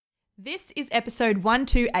This is episode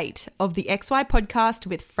 128 of the XY podcast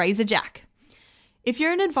with Fraser Jack. If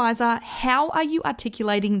you're an advisor, how are you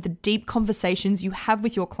articulating the deep conversations you have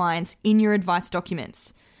with your clients in your advice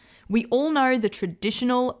documents? We all know the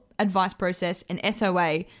traditional advice process and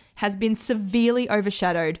SOA has been severely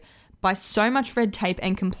overshadowed by so much red tape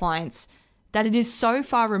and compliance that it is so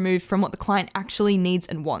far removed from what the client actually needs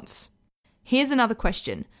and wants. Here's another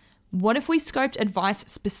question. What if we scoped advice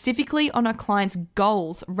specifically on our clients'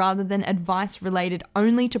 goals rather than advice related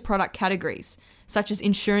only to product categories, such as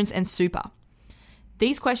insurance and super?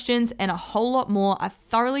 These questions and a whole lot more are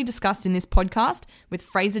thoroughly discussed in this podcast with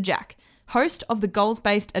Fraser Jack, host of the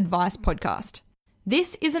Goals-Based Advice podcast.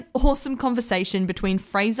 This is an awesome conversation between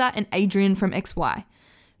Fraser and Adrian from XY.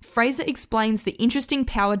 Fraser explains the interesting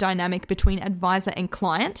power dynamic between advisor and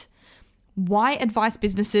client, why advice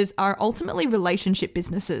businesses are ultimately relationship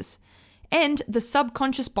businesses, and the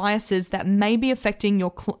subconscious biases that may be affecting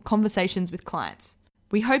your conversations with clients.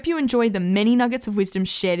 We hope you enjoy the many nuggets of wisdom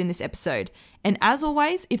shared in this episode. And as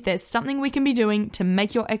always, if there's something we can be doing to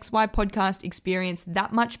make your XY podcast experience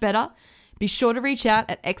that much better, be sure to reach out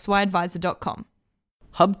at xyadvisor.com.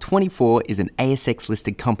 Hub24 is an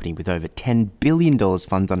ASX-listed company with over $10 billion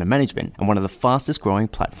funds under management and one of the fastest-growing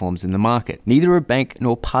platforms in the market. Neither a bank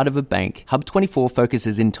nor part of a bank, Hub24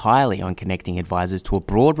 focuses entirely on connecting advisors to a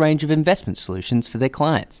broad range of investment solutions for their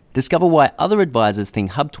clients. Discover why other advisors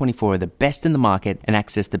think Hub24 are the best in the market and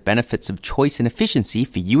access the benefits of choice and efficiency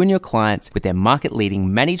for you and your clients with their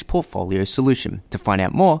market-leading managed portfolio solution. To find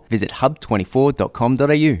out more, visit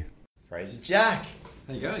hub24.com.au. Fraser Jack,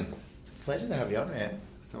 How you going? pleasure to have you on, man.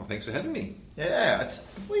 Oh, thanks for having me. Yeah,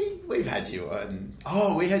 we've had you on.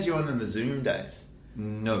 Oh, we had you on in the Zoom days.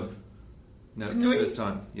 No, Didn't we? first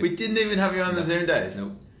time. Yep. We didn't even have you on the Zoom days.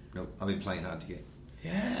 Nope. I've been playing hard to get.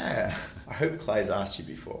 Yeah, I hope Clay's asked you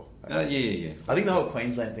before. Yeah. I think the whole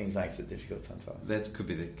Queensland thing makes it difficult sometimes. That could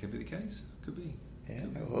be the case. Could be. Yeah,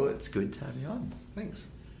 well, it's good to have you on. Thanks.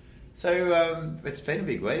 So it's been a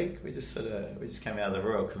big week. We just came out of the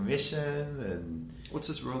Royal Commission and. What's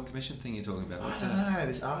this Royal Commission thing you're talking about? I What's don't that? know,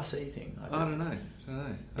 this RC thing. I don't know.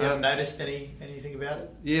 You haven't noticed anything about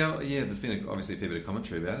it? Yeah. There's been obviously a fair bit of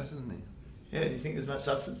commentary about it, hasn't there? Yeah, do you think there's much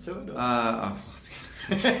substance to it? Or?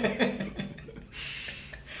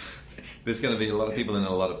 There's going to be a lot of people in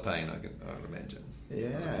a lot of pain. I would imagine.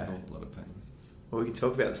 Yeah, a lot of pain. Well, we can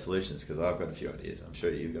talk about the solutions because I've got a few ideas. I'm sure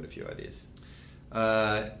you've got a few ideas.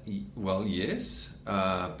 Well, yes,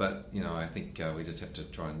 but I think we just have to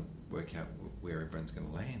try and work out where everyone's going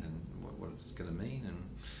to land and what it's going to mean and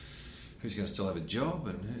who's going to still have a job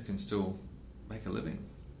and who can still make a living.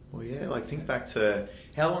 Well, yeah, think back to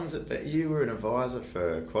how long's it that you were an advisor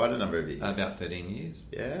for quite a number of years? About 13 years.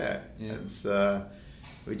 Yeah. It's,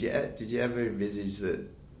 did you ever envisage that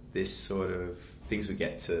this sort of things would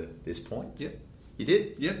get to this point? Yep. You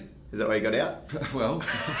did? Yep. Is that why you got out? Well,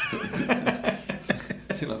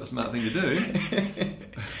 seemed like the smart thing to do.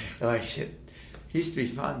 Like, shit. It used to be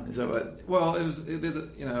fun. Is that what? Well,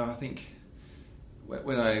 I think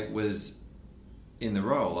when I was in the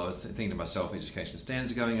role, I was thinking to myself, education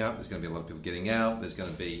standards are going up. There's going to be a lot of people getting out. There's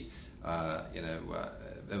going to be,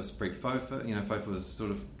 there was pre-FOFA. FOFA was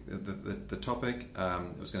sort of the topic.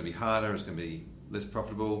 It was going to be harder. It was going to be less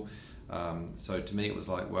profitable. So to me, it was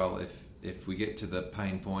like, well, if we get to the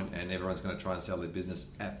pain point and everyone's going to try and sell their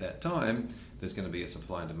business at that time, there's going to be a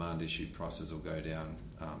supply and demand issue. Prices will go down.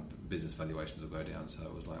 Business valuations will go down. So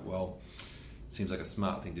it was like, well, it seems like a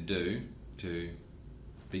smart thing to do to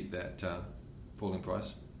beat that falling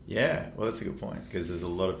price. Yeah, well, that's a good point because there's a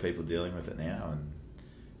lot of people dealing with it now, and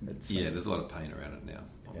there's a lot of pain around it now.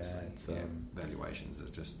 Obviously, valuations are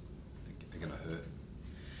just are going to hurt.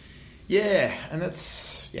 Yeah, and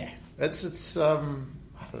it's I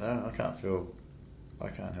don't know. I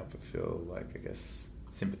can't help but feel like, I guess,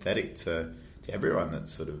 sympathetic to everyone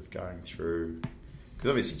that's sort of going through. Because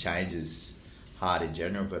obviously change is hard in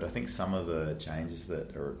general, but I think some of the changes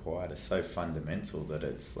that are required are so fundamental that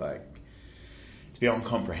it's beyond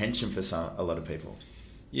comprehension for a lot of people.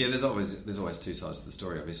 Yeah, there's always two sides to the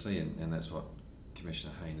story, obviously, and that's what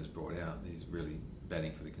Commissioner Hayne has brought out. He's really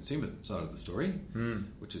batting for the consumer side of the story,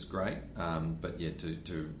 which is great. But yeah,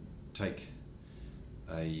 to take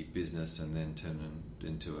a business and then turn it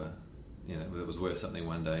into that was worth something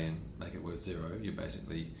one day and make it worth zero, you're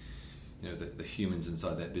basically, the humans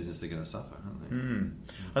inside that business, they're going to suffer, aren't they?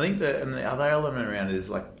 I think and the other element around it is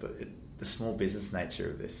the small business nature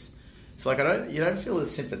of this. It's you don't feel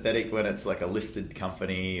as sympathetic when it's like a listed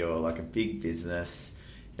company or like a big business.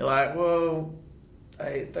 You're like, well,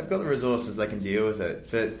 they've got the resources, they can deal with it.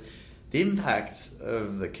 But the impact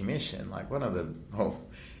of the commission,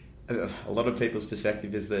 a lot of people's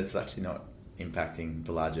perspective is that it's actually not impacting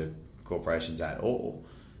the larger corporations at all.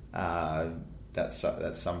 That's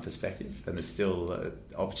some perspective, and there's still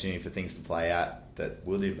opportunity for things to play out that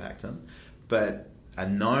would impact them. But a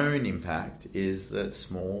known impact is that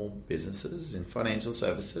small businesses in financial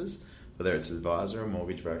services, whether it's advisor or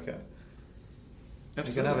mortgage broker, are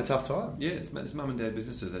going to have a tough time. Yeah, it's mum and dad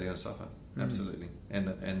businesses that are going to suffer. Absolutely, and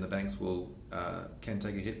the banks will can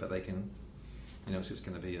take a hit, but they can. It's just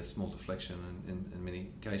going to be a small deflection in many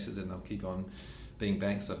cases, and they'll keep on being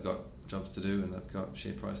banks. They've got jobs to do, and they've got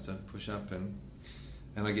share price to push up, and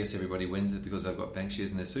I guess everybody wins it because they've got bank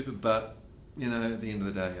shares in their super. But at the end of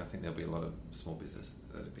the day, I think there'll be a lot of small business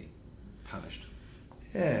that'll be punished.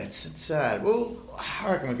 Yeah, it's sad. Well,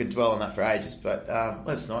 I reckon we could dwell on that for ages, but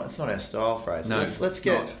let's not. It's not our style, Fraser. No, let's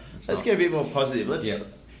get a bit more positive.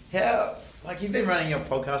 You've been running your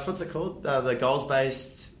podcast. What's it called? The goals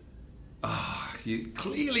based. You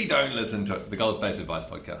clearly don't listen to the Goals Based Advice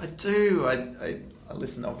podcast. I do. I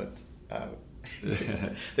listen of it.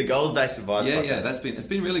 The Goals Based Advice podcast. Yeah, it's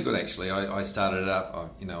been really good actually. I started it up.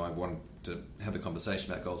 I wanted to have a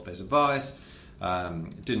conversation about goals based advice.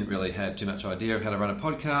 Didn't really have too much idea of how to run a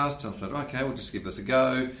podcast. I thought, okay, we'll just give this a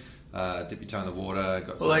go. Dip your toe in the water.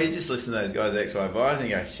 You just listen to those guys XY Advice and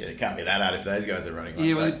you go, shit, it can't be that hard if those guys are running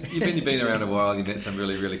like that. You've been around a while. You've met some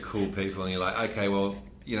really, really cool people, and you're like, okay, well,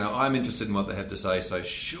 I'm interested in what they have to say, so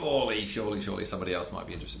surely somebody else might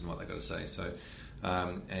be interested in what they've got to say. So,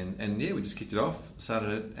 we just kicked it off,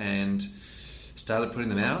 started it, and started putting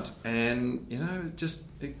them out, and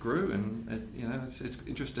it grew, and it's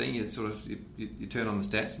interesting. You turn on the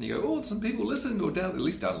stats and you go, oh, some people listened or at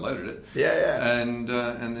least downloaded it. Yeah. And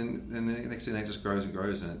then the next thing that just grows and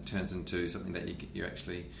grows, and it turns into something that you're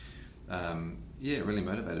actually really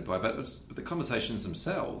motivated by. But the conversations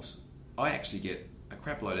themselves, I actually get a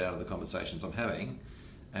crap load out of the conversations I'm having,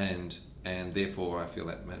 and therefore I feel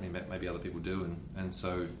that maybe other people do, and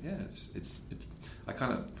so it's I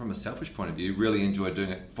kind of, from a selfish point of view, really enjoy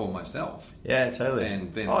doing it for myself. Yeah, totally.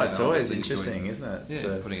 And then it's always interesting, isn't it?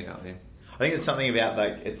 Yeah, putting it out there. I think it's something about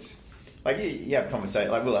it's like you have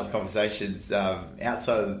conversations, we'll have conversations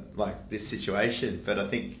outside of this situation, but I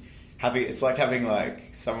think it's like having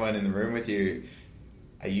someone in the room with you.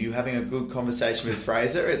 Are you having a good conversation with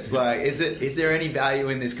Fraser? It's like, is there any value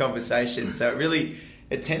in this conversation? So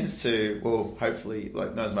it tends to, well, hopefully,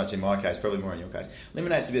 not as much in my case, probably more in your case,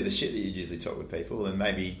 eliminates a bit of the shit that you usually talk with people, and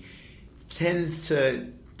maybe tends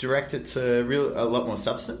to direct it to a lot more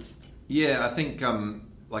substance. Yeah, I think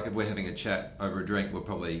if we're having a chat over a drink, we'll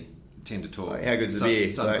probably tend to talk how good's the beer?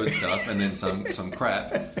 Some good stuff, and then some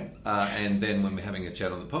crap. And then when we're having a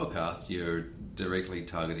chat on the podcast, you're directly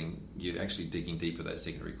targeting, you're actually digging deep with those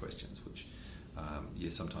secondary questions, which you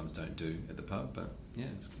sometimes don't do at the pub, but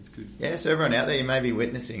it's good. Yeah, so everyone out there, you may be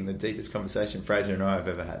witnessing the deepest conversation Fraser and I have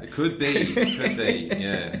ever had. It could be,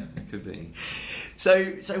 it could be. So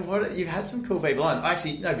what, you've had some cool people on.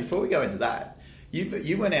 Actually, no, before we go into that,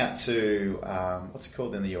 you went out to, what's it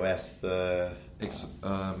called in the US? I've been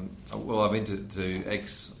to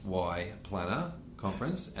XY Planner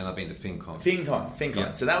Conference, and I've been to FinCon. FinCon.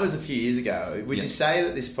 Yeah. So that was a few years ago. Would you say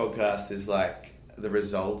that this podcast is the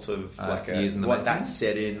result of what that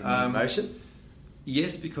set in motion?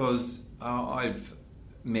 Yes, because I've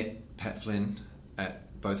met Pat Flynn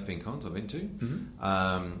at both FinCons I've been to,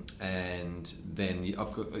 and then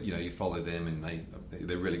you follow them, and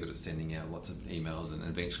they're really good at sending out lots of emails, and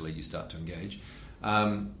eventually you start to engage.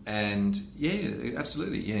 And yeah,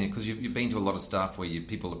 absolutely, yeah, because you've been to a lot of stuff where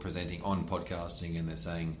people are presenting on podcasting, and they're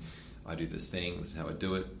saying, I do this thing, this is how I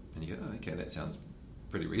do it, and you go, oh, okay, that sounds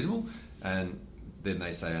pretty reasonable, and then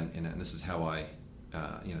they say, and this is how I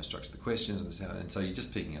structure the questions, and so you're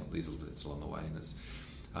just picking up these little bits along the way, and it's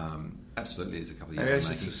absolutely, it's a couple of years. Maybe I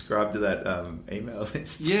should subscribe to that email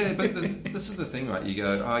list. Yeah, but this is the thing, right? You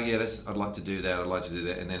go, oh yeah, I'd like to do that,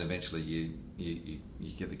 and then eventually you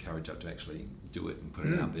get the courage up to actually do it and put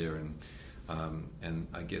it out there, and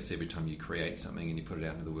I guess every time you create something and you put it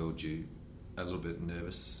out into the world, you're a little bit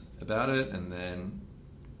nervous about it, and then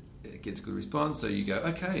it gets a good response, so you go,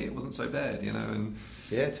 okay, it wasn't so bad, and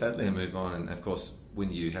yeah, totally, and move on. And of course,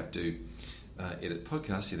 when you have to edit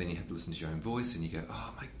podcasts, then you have to listen to your own voice, and you go,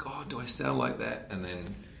 oh my god, do I sound like that? And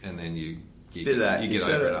then you get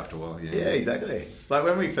over it after a while. Yeah, exactly. Like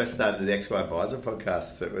when we first started the XY Advisor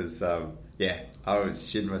podcast, it was I was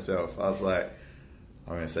shitting myself. I was like,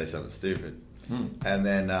 I'm going to say something stupid, and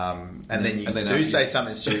then you say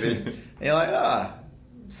something stupid, and you're like,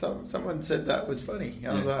 someone said that was funny.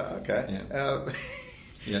 I was like, okay,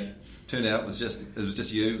 yeah. Turned out it was just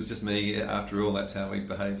you. It was just me. After all, that's how we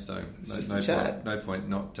behave. So no point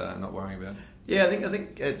not worrying about it. Yeah, I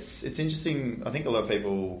think it's interesting. I think a lot of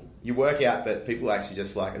people, you work out that people actually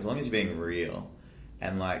just like, as long as you're being real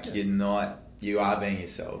and like you are being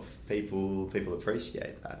yourself, people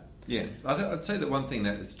appreciate that. Yeah, I'd say that one thing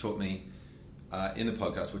that has taught me in the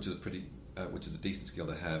podcast, which is a decent skill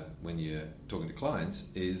to have when you're talking to clients,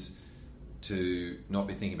 is to not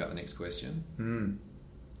be thinking about the next question. Mm.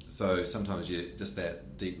 So sometimes you just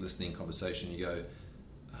that deep listening conversation, you go,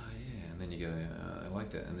 oh yeah, and then you go, I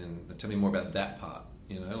like that, and then tell me more about that part.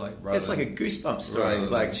 Like It's like a Goosebumps story,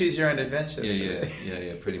 like choose your own adventure.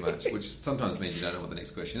 Yeah, pretty much. Which sometimes means you don't know what the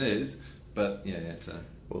next question is, but yeah, it's a...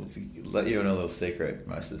 Well, to let you in a little secret,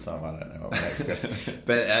 most of the time I don't know what my next question.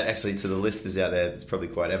 But actually, to the listeners out there, it's probably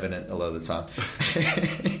quite evident a lot of the time.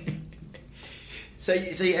 So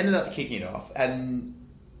you ended up kicking it off, and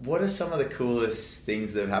what are some of the coolest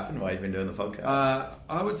things that have happened while you've been doing the podcast?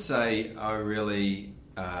 I would say I really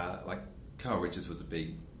like Carl Richards was a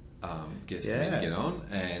big guest for me to get on,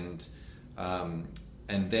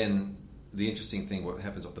 and then the interesting thing, what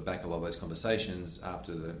happens off the back of a lot of those conversations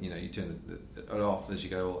after you turn it off, as you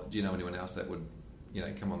go, well, do you know anyone else that would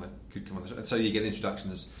could come on the show? And so you get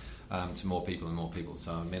introductions to more people and more people.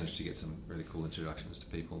 So I managed to get some really cool introductions to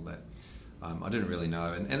people that I didn't really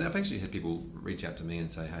know, and I've actually had people reach out to me and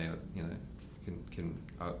say, hey,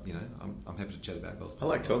 I'm happy to chat about golf. I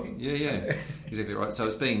like talking. Yeah, exactly right. So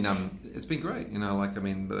it's been great.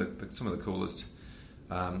 Some of the coolest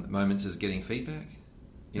moments is getting feedback.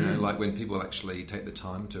 Like when people actually take the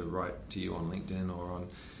time to write to you on LinkedIn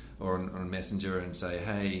or on Messenger and say,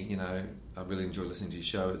 hey, I really enjoy listening to your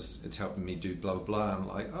show. It's helping me do blah blah blah. I'm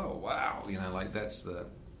like, oh wow, like that's the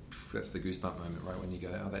goosebump moment, right? When you go,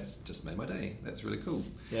 oh, that's just made my day. That's really cool.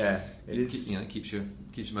 Yeah, it is. Keeps you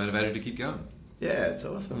motivated to keep going. Yeah, it's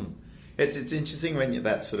awesome. It's interesting when you're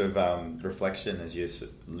that sort of reflection as you're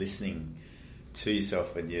listening to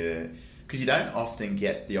yourself because you don't often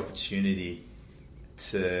get the opportunity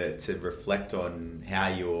to reflect on how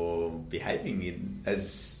you're behaving in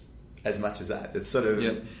as much as that. It's sort of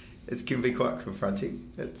it can be quite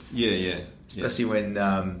confronting. Especially when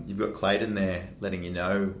you've got Clayton there letting you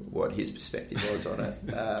know what his perspective was on it.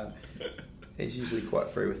 He's usually quite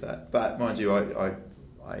free with that, but mind you, I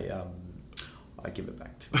give it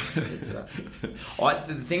back to him.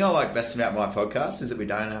 The thing I like best about my podcast is that we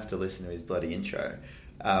don't have to listen to his bloody intro.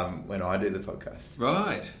 When I do the podcast.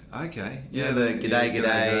 Right, okay. Yeah, the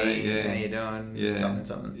g'day, yeah. How you doing? Yeah.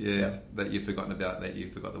 Something. Yeah, that you've forgotten about, that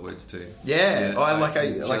you forgot the words to. Yeah,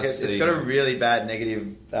 it's got a really bad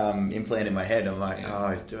negative implant in my head. I'm like,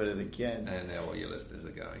 he's doing it again. And now all your listeners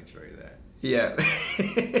are going through that. Yeah.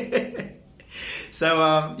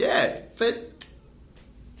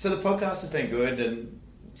 So the podcast has been good, and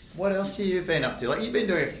what else have you been up to? Like, you've been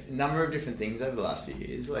doing a number of different things over the last few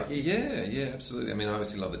years. Yeah, absolutely. I mean, I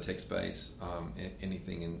obviously love the tech space.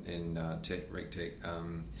 Anything in tech, reg tech,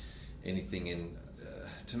 anything in...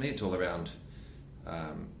 to me, it's all around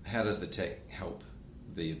how does the tech help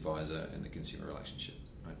the advisor and the consumer relationship,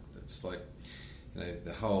 right? It's like,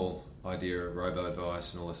 the whole idea of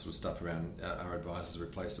robo-advice and all this sort of stuff around our advisors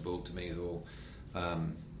replaceable, to me is all...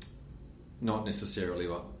 not necessarily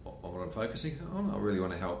what I'm focusing on. I really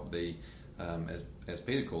want to help the, as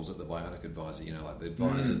Peter calls it, the bionic advisor. Like the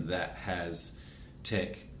advisor that has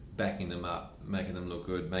tech backing them up, making them look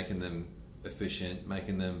good, making them efficient,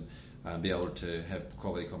 making them be able to have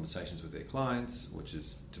quality conversations with their clients, which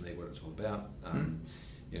is to me what it's all about.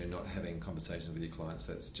 Not having conversations with your clients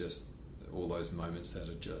that's just all those moments that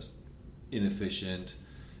are just inefficient.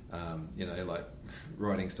 Like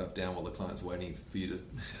writing stuff down while the client's waiting for you to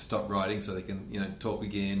stop writing so they can, talk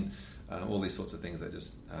again. All these sorts of things that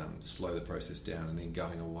just slow the process down, and then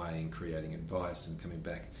going away and creating advice and coming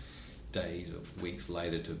back days or weeks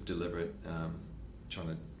later to deliver it, trying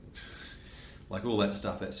to... Like all that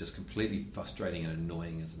stuff that's just completely frustrating and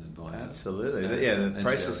annoying as an advisor. Absolutely. The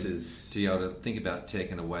process is... To be able to think about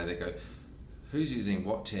tech in a way that go, who's using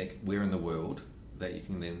what tech, where in the world, that you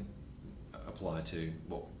can then apply to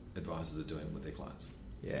what advisors are doing with their clients.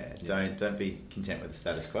 Don't be content with the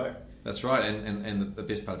status quo. That's right, and the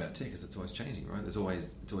best part about tech is it's always changing, right? It's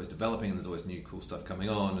always developing, and there's always new cool stuff coming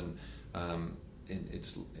on, and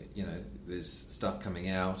it's there's stuff coming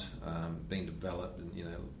out, being developed, and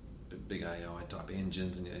big AI type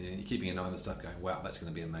engines, and you're keeping an eye on the stuff, going, wow, that's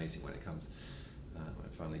going to be amazing when it comes when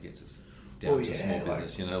it finally gets us down to small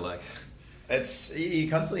business, It's, you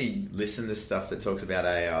constantly listen to stuff that talks about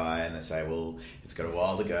AI, and they say, well, it's got a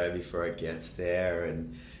while to go before it gets there,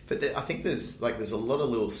 but I think there's a lot of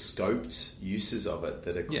little scoped uses of it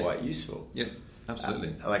that are quite useful. Yeah,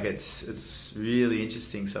 absolutely. It's really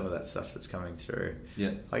interesting, some of that stuff that's coming through.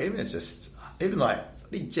 Yeah, like even like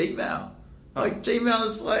Gmail. Like Gmail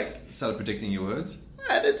is like started predicting your words,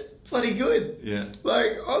 and it's bloody good. Yeah.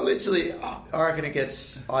 Like I reckon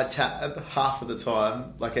I tab half of the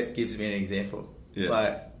time. Like it gives me an example. Yeah.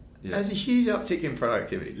 Like there's a huge uptick in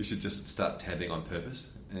productivity. You should just start tabbing on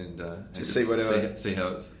purpose and just see whatever. See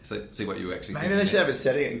what you actually. Maybe I should have a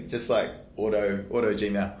setting just like auto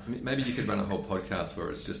Gmail. Maybe you could run a whole podcast where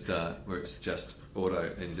it's just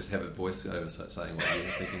auto, and you just have a voiceover saying what you're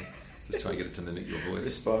thinking. Just try and get it to mimic your voice.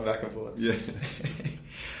 Respond back and forth. Yeah.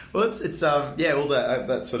 Well, it's all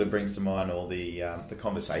that sort of brings to mind all the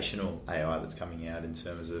conversational AI that's coming out in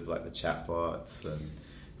terms of like the chatbots and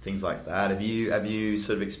things like that. Have you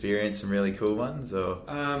sort of experienced some really cool ones or?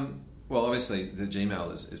 Well, obviously the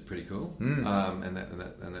Gmail is pretty cool, and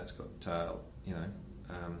that's got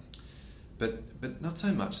but not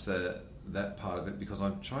so much that part of it, because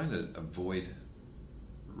I'm trying to avoid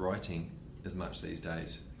writing as much these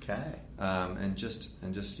days. Okay. And just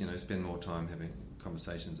spend more time having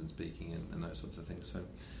conversations and speaking and those sorts of things. So,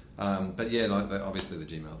 but yeah, obviously the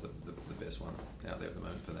Gmail's the best one out there at the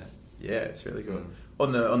moment for that. Yeah, it's really cool.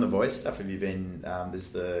 On the voice stuff, have you been?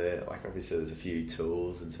 Obviously there's a few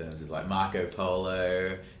tools in terms of like Marco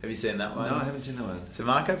Polo. Have you seen that one? No, I haven't seen that one. So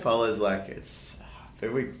Marco Polo is like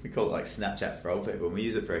we call it like Snapchat for old people, and we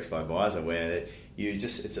use it for XY Advisor, where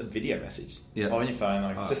it's a video message on your phone,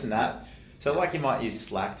 like it's just an app. So like you might use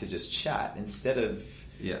Slack to just chat instead of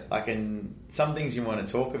like in some things you want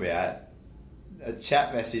to talk about, a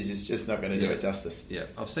chat message is just not going to do it justice. Yeah,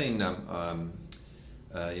 I've seen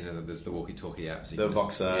there's the walkie-talkie apps. The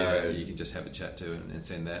Voxer. You can just have a chat to and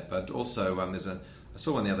send that. But also I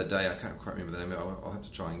saw one the other day. I can't quite remember the name. I'll have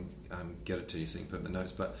to try and get it to you so you can put it in the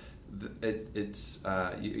notes. But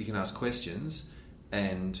you can ask questions,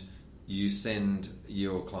 and you send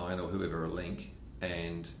your client or whoever a link,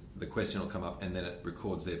 and the question will come up, and then it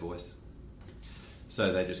records their voice.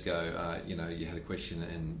 So they just go, you had a question,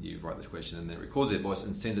 and you write the question, and then it records their voice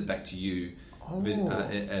and sends it back to you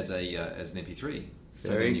as an MP3. So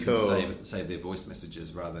Very then you cool. can save their voice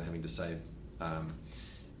messages rather than having to save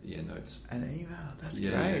notes. An email, that's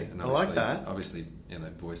great. And I like that. Obviously,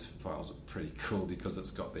 voice files are pretty cool because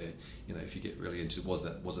it's got their, if you get really into was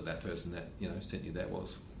it that person that sent you that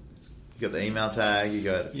was. You got the email tag, you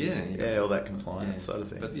got all that compliance side of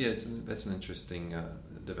things. But that's an interesting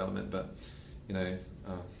development. But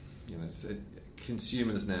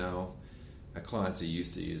consumers now, our clients are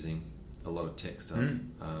used to using a lot of tech stuff.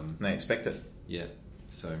 And they expect it. Yeah.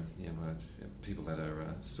 So people that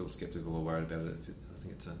are still skeptical or worried about it, I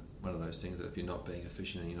think it's one of those things that if you're not being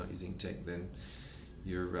efficient and you're not using tech, then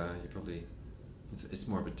you're probably it's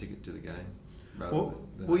more of a ticket to the game.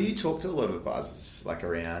 Well, you talk to a lot of advisors like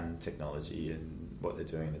around technology and what they're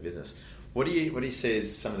doing in the business. What do you see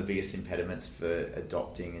as some of the biggest impediments for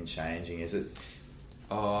adopting and changing? Is it?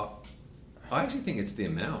 I actually think it's the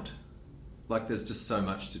amount. Like there's just so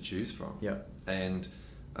much to choose from. Yeah. And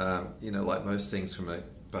like most things from a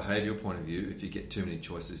behavioural point of view, if you get too many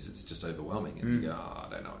choices, it's just overwhelming, and you go, I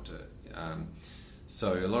don't know what to.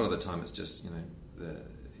 So a lot of the time, it's just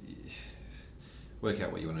work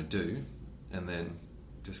out what you want to do, and then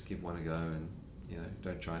just give one a go, and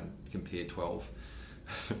don't try and compare 12,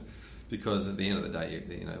 because at the end of the day,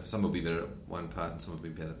 some will be better at one part and some will be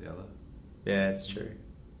better at the other. Yeah, it's true.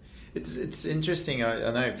 It's interesting.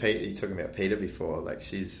 I know Pete. You're talking about Peter before. Like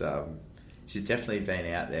she's definitely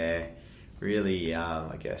been out there, really,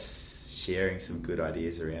 I guess, sharing some good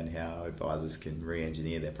ideas around how advisors can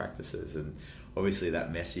re-engineer their practices, and obviously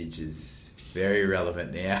that message is very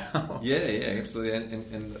relevant now. Yeah, absolutely.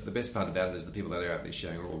 And the best part about it is the people that are out there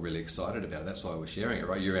sharing are all really excited about it. That's why we're sharing it,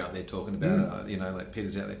 right? You're out there talking about it, like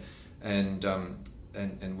Peter's out there,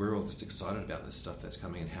 and we're all just excited about this stuff that's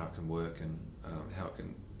coming and how it can work, and how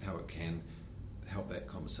it can help that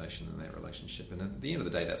conversation and that relationship. And at the end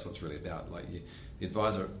of the day, that's what it's really about. Like the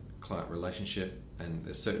advisor-client relationship, and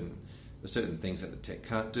there's certain things that the tech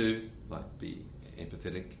can't do, like be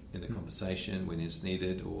empathetic in the conversation when it's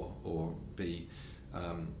needed, or be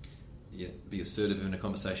assertive in a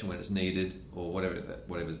conversation when it's needed, or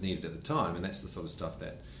whatever's needed at the time. And that's the sort of stuff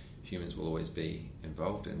that humans will always be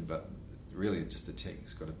involved in. But really, just the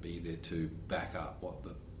tech's got to be there to back up what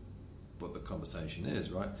the conversation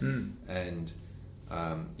is, right? And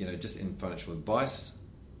just in financial advice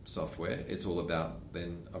software, it's all about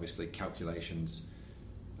then obviously calculations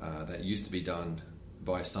that used to be done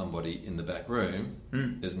by somebody in the back room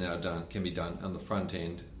can be done on the front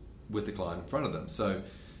end with the client in front of them. So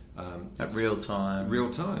at real time,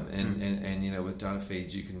 and with data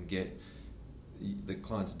feeds, you can get the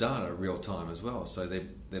client's data real time as well. So their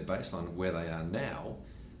baseline where they are now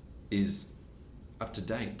is up to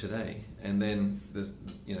date today. And then there's,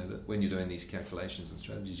 when you're doing these calculations and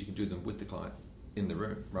strategies, you can do them with the client in the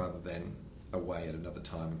room rather than away at another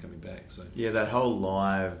time and coming back. So yeah, that whole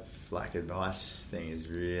live advice thing is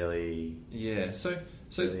really so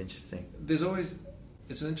really interesting.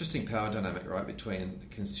 It's an interesting power dynamic, right, between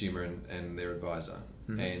consumer and their advisor.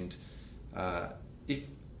 Mm-hmm. And if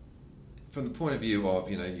from the point of view of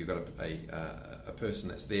you've got a person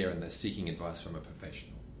that's there and they're seeking advice from a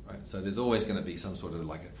professional, right? So there's always going to be some sort of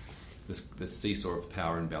this seesaw of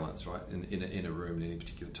power and balance, right, in a room at any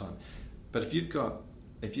particular time. But if you've got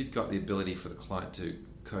the ability for the client to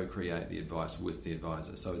co-create the advice with the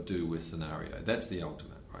advisor, so a do-with scenario, that's the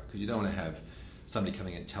ultimate, right? Because you don't want to have somebody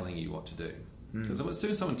coming and telling you what to do. Because as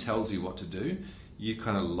soon as someone tells you what to do, you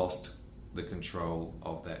kind of lost the control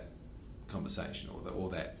of that conversation or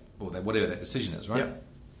that whatever that decision is, right? Yep.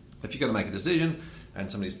 If you've got to make a decision and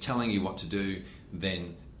somebody's telling you what to do,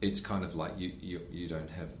 then it's kind of like you don't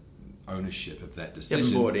have ownership of that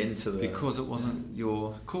decision bought into because it wasn't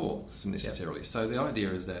your call necessarily. Yep. So the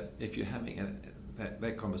idea is that if you're having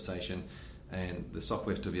that conversation and the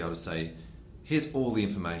software to be able to say, here's all the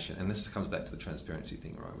information, and this comes back to the transparency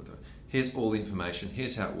thing, right? Here's all the information,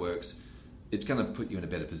 here's how it works, it's going to put you in a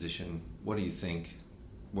better position. What do you think?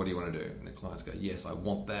 What do you want to do? And the clients go, yes, I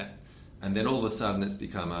want that. And then all of a sudden it's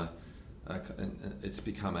become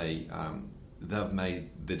they've made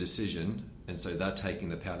the decision, and so they're taking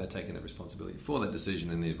the power, they're taking the responsibility for that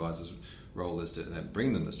decision, and the advisor's role is to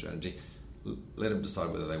bring them the strategy, let them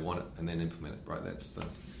decide whether they want it, and then implement it, right?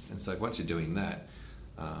 And so once you're doing that,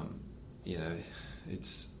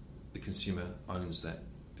 it's the consumer owns that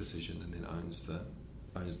decision and then owns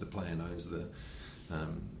the plan, owns the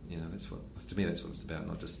that's what it's about,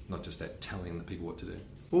 not just that telling the people what to do.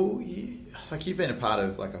 Well, you've been a part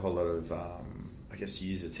of a whole lot of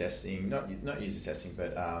user testing, not user testing,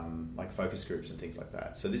 but focus groups and things like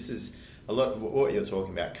that. So this is a lot of what you're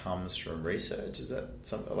talking about comes from research. Is that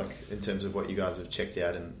something in terms of what you guys have checked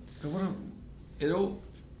out? And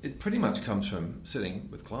it pretty much comes from sitting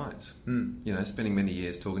with clients, spending many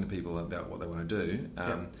years talking to people about what they want to do.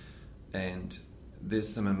 And there's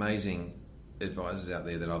some amazing advisors out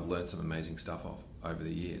there that I've learned some amazing stuff off over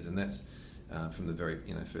the years. And that's from the very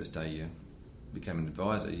first day you become an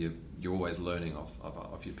advisor, you're always learning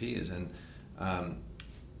off your peers. And,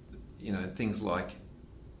 things like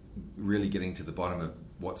really getting to the bottom of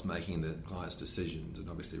what's making the client's decisions. And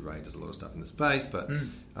obviously Ray does a lot of stuff in the space, but,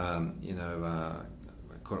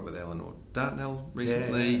 caught up with Eleanor Dartnell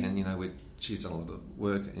recently, and she's done a lot of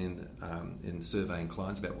work in surveying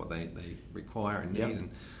clients about what they require and need,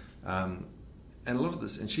 and a lot of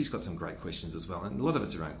this, and she's got some great questions as well, and a lot of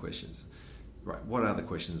it's around questions, right? What are the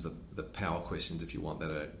questions, the power questions, if you want, that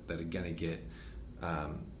are going to get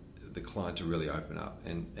the client to really open up,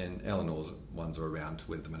 and Eleanor's ones are around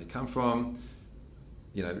where did the money come from,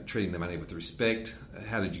 treating the money with respect,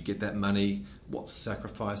 how did you get that money, what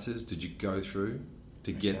sacrifices did you go through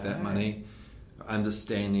to get that money,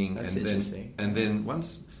 understanding. That's and interesting. Then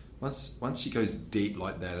once she goes deep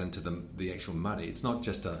like that into the actual money, it's not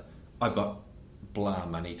just I've got blah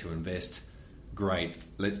money to invest, great,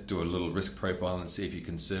 let's do a little risk profile and see if you're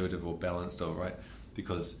conservative or balanced, or right,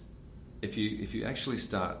 because if you actually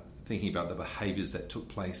start thinking about the behaviours that took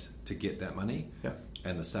place to get that money,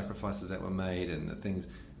 and the sacrifices that were made and the things,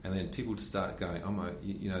 and then people start going,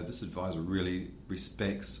 this advisor really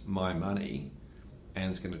respects my money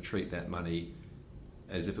and is going to treat that money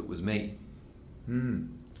as if it was me.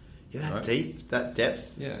 Yeah, that deep, that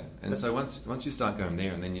depth. Yeah, and so once you start going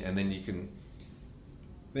there, and then you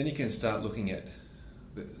can start looking at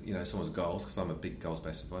someone's goals, because I'm a big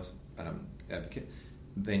goals-based advice advocate.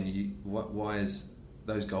 Then why is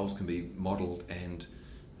those goals can be modelled and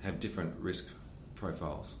have different risk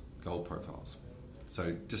profiles, goal profiles.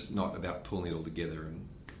 So just not about pulling it all together and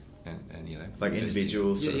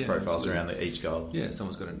individual sort of profiles absolutely. around each goal. Yeah,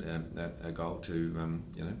 someone's got a goal to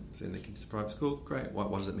send their kids to private school. Great.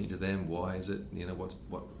 What does it mean to them? Why is it?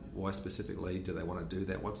 Why specifically do they want to do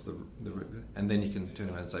that? What's the and then you can turn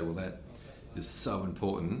around and say, well, that is so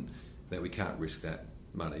important that we can't risk that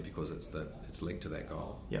money because it's linked to that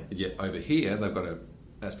goal. Yep. Yet over here they've got an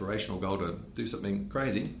aspirational goal to do something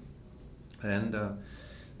crazy, and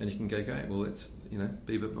you can go, well, let's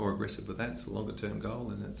be a bit more aggressive with that. It's a longer term goal,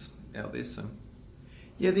 and it's out there. So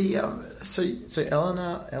yeah, so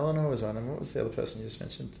Eleanor was one, and what was the other person you just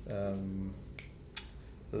mentioned?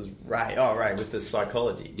 It was Ray. Oh, Ray with the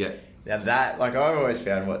psychology. Yeah. Now that, I've always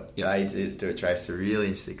found what they do at Trace to really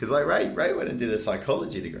interesting, because Ray went and did a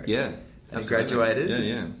psychology degree. Yeah. And he graduated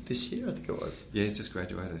Yeah. this year, I think it was. Yeah, he just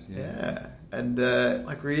graduated. Yeah. And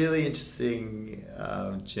like really interesting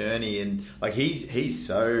journey, and like he's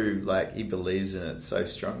so like he believes in it so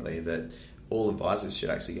strongly that all advisors should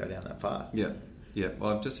actually go down that path. Yeah.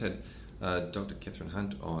 Well, I've just had Dr. Catherine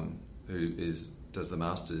Hunt on, who does the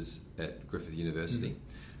masters at Griffith University,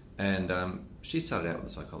 and she started out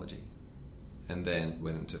with psychology, and then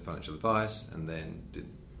went into financial advice, and then did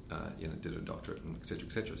a doctorate, and etc.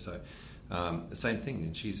 etc. So the same thing,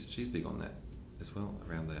 and she's big on that as well,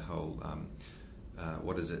 around the whole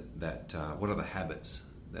what is it that what are the habits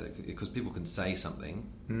that because people can say something,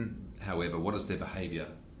 however, what is their behaviour?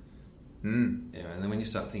 And then when you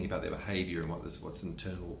start thinking about their behaviour and what's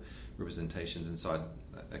internal representations inside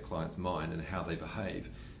a client's mind and how they behave,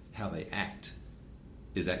 how they act,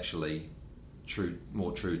 is actually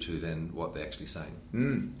more true to than what they're actually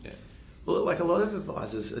saying. Yeah. Well, like a lot of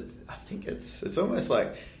advisors, I think it's almost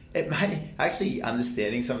like it may actually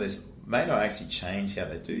understanding some of this may not actually change how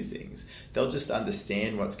they do things. They'll just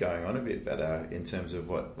understand what's going on a bit better in terms of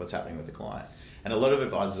what's happening with the client. And a lot of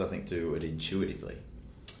advisors, I think, do it intuitively.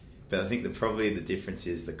 But I think that probably the difference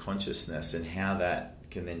is the consciousness and how that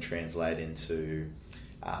can then translate into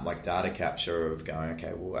like data capture of going,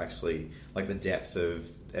 okay, well, actually, like the depth of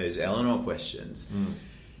those Eleanor questions.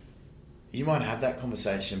 You might have that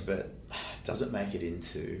conversation, but it doesn't make it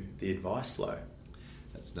into the advice flow.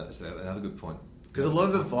 That's another good point. Because a lot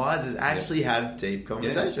of advisors actually have deep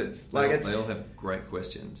conversations. Yeah. Like they all have great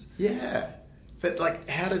questions. Yeah. But like,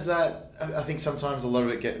 how does that? I think sometimes a lot of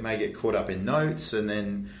it may get caught up in notes, and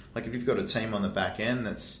then like if you've got a team on the back end,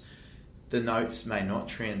 the notes may not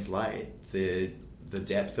translate the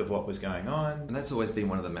depth of what was going on. And that's always been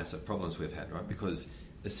one of the massive problems we've had, right? Because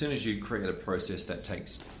as soon as you create a process that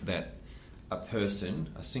takes that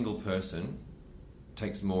a single person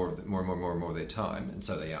takes more and more of their time, and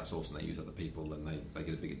so they outsource and they use other people and they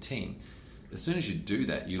get a bigger team. As soon as you do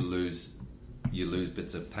that, you lose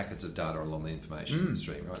packets of data along the information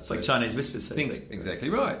stream, right? It's so like Chinese whispers. Exactly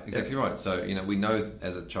right. So we know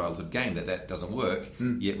as a childhood game that doesn't work.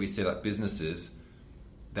 Yet we set up businesses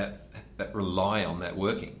that rely on that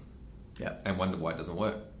working, and wonder why it doesn't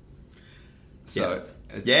work. So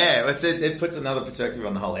it puts another perspective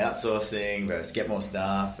on the whole outsourcing versus get more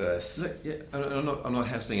staff versus. I'm not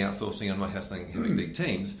hassling outsourcing. I'm not hassling having big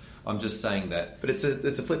teams. I'm just saying that. But it's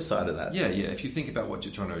a flip side of that. Yeah. If you think about what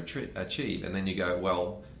you're trying to achieve, and then you go,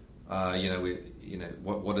 well,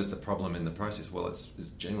 what is the problem in the process? Well, it's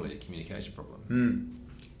generally a communication problem.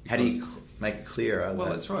 How do you make it clearer? Well,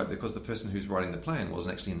 that's right, because the person who's writing the plan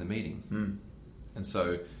wasn't actually in the meeting, and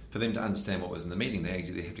so for them to understand what was in the meeting, they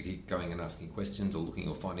have to keep going and asking questions, or looking,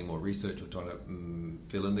 or finding more research, or trying to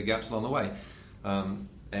fill in the gaps along the way.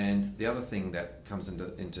 And the other thing that comes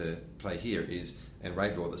into play here is, and Ray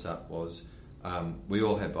brought this up, was we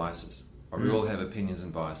all have biases, or we all have opinions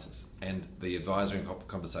and biases, and the advisor in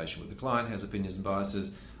conversation with the client has opinions and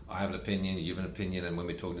biases. I have an opinion, you have an opinion, and when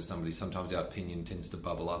we're talking to somebody, sometimes our opinion tends to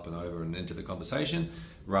bubble up and over and into the conversation,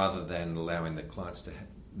 rather than allowing the clients to have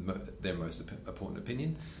their most important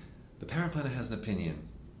opinion. The power planner has an opinion.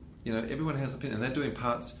 Everyone has an opinion, and they're doing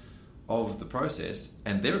parts of the process,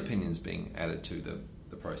 and their opinion's being added to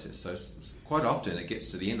the process. So quite often it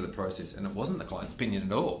gets to the end of the process, and it wasn't the client's opinion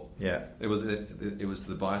at all. Yeah, it was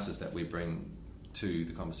the biases that we bring to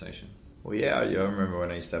the conversation. Well, yeah, I remember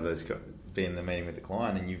when I used to have those. Be in the meeting with the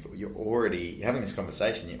client, and you're already having this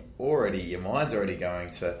conversation. Your mind's already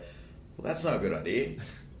going to, well, that's not a good idea.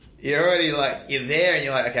 You're already you're there, and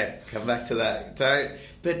you're like, okay, come back to that.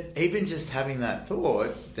 But even just having that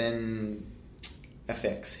thought then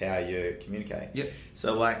affects how you're communicating. Yep.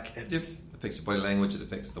 So it's it affects your body language. It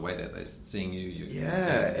affects the way that they're seeing you.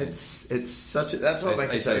 It's such. That's what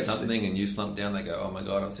makes it so interesting. They say something, and you slump down. They go, "Oh my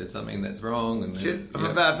god, I've said something that's wrong." And I'm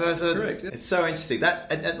a bad person. Correct. Yep. It's so interesting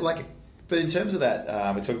But in terms of that,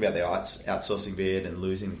 we're talking about the outsourcing bit and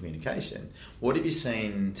losing the communication. What have you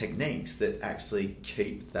seen techniques that actually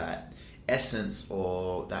keep that essence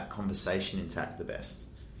or that conversation intact the best?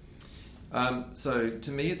 So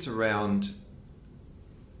to me, it's around.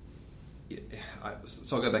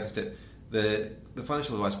 So I'll go back a step. The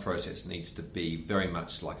financial advice process needs to be very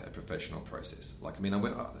much like a professional process.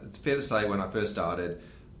 It's fair to say when I first started,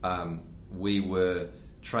 we were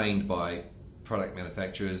trained by product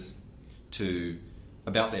manufacturers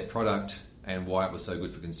about their product and why it was so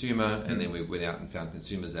good for consumer, and then we went out and found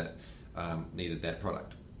consumers that needed that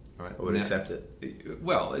product. Right? I would accept it.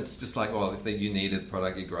 Well, it's just like, if you needed the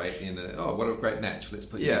product, you're great. And what a great match! Let's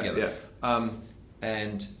put you together. Yeah.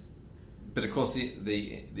 But of course,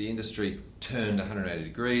 the industry turned 180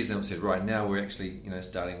 degrees and said, right now we're actually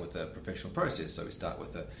starting with a professional process. So we start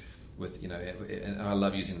with with, you know, and I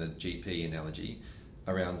love using the GP analogy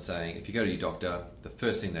around saying, if you go to your doctor, the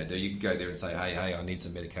first thing they do, you go there and say, hey, I need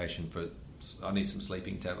some medication I need some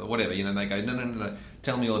sleeping tablet, whatever, you know, and they go, no,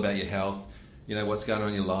 tell me all about your health, you know, what's going on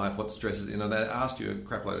in your life, what stresses, you know, they ask you a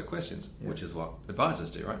crap load of questions, which is what advisors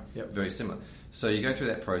do, right? Yep. Very similar. So you go through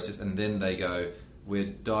that process, and then they go,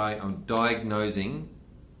 I'm diagnosing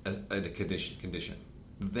a condition.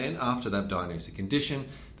 Then after they've diagnosed a condition,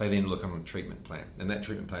 they then look on a treatment plan, and that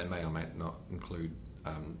treatment plan may or may not include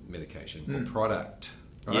medication or product.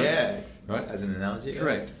 Right? Yeah, right. As an analogy,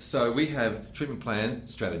 correct. So we have treatment plan,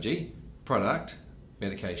 strategy, product,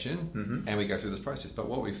 medication, and we go through this process. But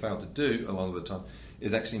what we fail to do a lot of the time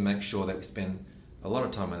is actually make sure that we spend a lot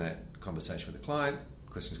of time on that conversation with the client,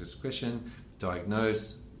 question,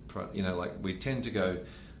 diagnose. You know, like we tend to go.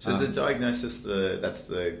 So is the diagnosis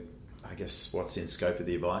I guess what's in scope of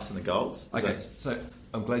the advice and the goals? So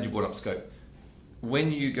I'm glad you brought up scope.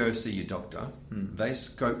 When you go see your doctor, they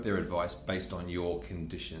scope their advice based on your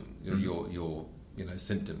condition, your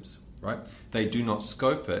symptoms, right? They do not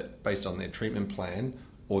scope it based on their treatment plan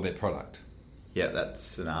or their product. Yeah,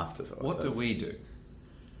 that's an afterthought. What do we do?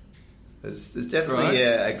 There's definitely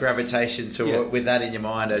a gravitation to with that in your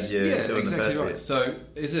mind as you're doing exactly the first right. bit. So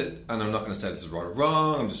is it, and I'm not going to say this is right or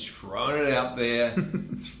wrong, I'm just throwing it out there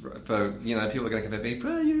for, you know, people are going to come at me,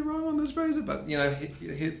 bro, you're wrong on this, Fraser, but, you know,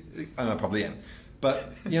 and I probably am.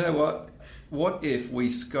 But you know what? What if we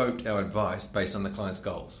scoped our advice based on the client's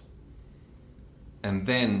goals, and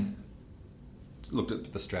then looked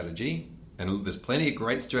at the strategy? And there's plenty of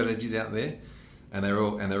great strategies out there, and they're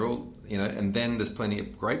all you know. And then there's plenty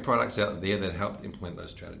of great products out there that help implement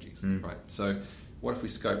those strategies, right? So, what if we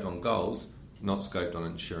scoped on goals, not scoped on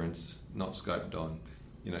insurance, not scoped on,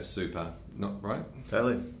 you know, super, not right?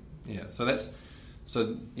 Totally. Yeah. So that's.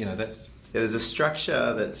 Yeah, there's a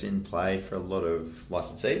structure that's in play for a lot of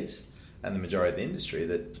licensees and the majority of the industry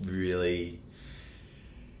that really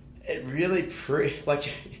like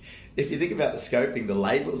if you think about the scoping, the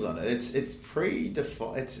labels on it, it's predefining,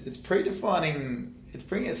 it's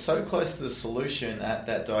bringing it so close to the solution at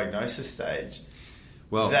that diagnosis stage.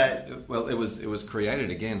 Well, it was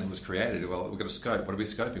created again. It was created. Well, we've got a scope. What are we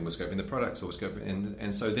scoping? We're scoping the products, or we're scoping,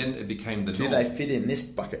 and so then it became the norm. Do they fit in this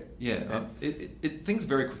bucket? Yeah, things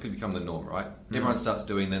very quickly become the norm, right? Everyone starts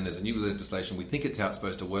doing. Then there's a new legislation. We think it's how it's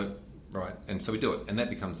supposed to work, right? And so we do it, and that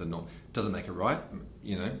becomes the norm. Doesn't make it right,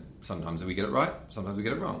 you know. Sometimes we get it right, sometimes we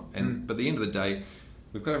get it wrong. And but at the end of the day,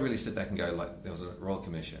 we've got to really sit back and go, like, there was a Royal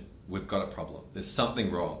Commission. We've got a problem. There's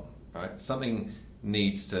something wrong, right? Something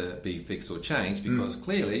needs to be fixed or changed because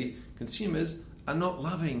clearly consumers are not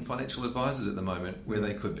loving financial advisors at the moment where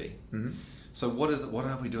they could be. So what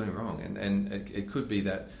are we doing wrong? And it could be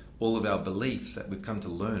that all of our beliefs that we've come to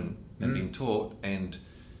learn and been taught, and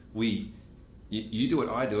you do it,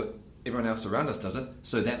 I do it, everyone else around us does it,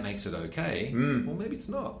 so that makes it okay. Well, maybe it's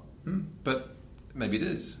not, but maybe it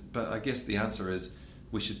is. But I guess the answer is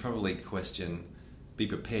we should probably be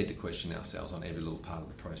prepared to question ourselves on every little part of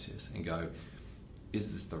the process and go,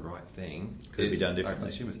 is this the right thing? Could it be done differently?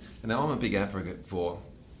 Consumers. And now I'm a big advocate for,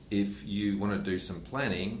 if you want to do some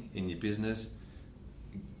planning in your business,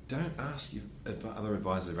 don't ask your other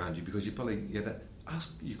advisors around you, because you probably get that.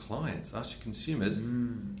 Ask your clients, ask your consumers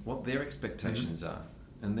what their expectations are,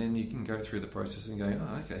 and then you can go through the process and go,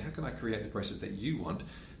 oh, okay, how can I create the process that you want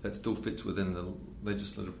that still fits within the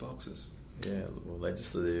legislative boxes? Yeah, well,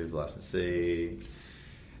 legislative, licensee.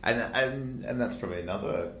 And that's probably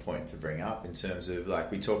another point to bring up in terms of, like,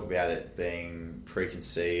 we talk about it being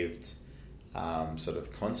preconceived sort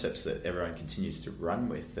of concepts that everyone continues to run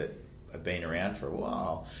with that have been around for a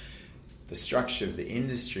while. The structure of the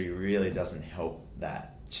industry really doesn't help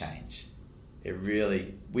that change. It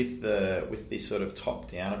really, with the sort of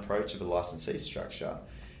top-down approach of a licensee structure,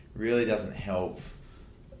 really doesn't help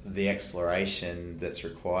the exploration that's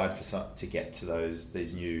required to get to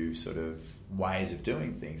these new sort of ways of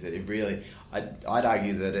doing things. It really, I'd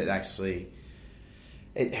argue that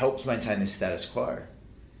it helps maintain the status quo.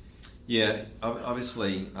 Yeah,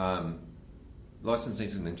 obviously, licensing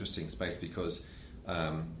is an interesting space because,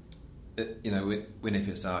 when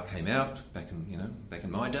FSR came out back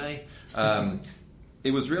in my day,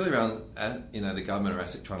 it was really around the government or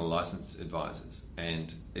ASIC trying to license advisors,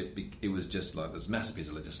 and it was just like this massive piece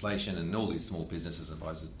of legislation, and all these small businesses and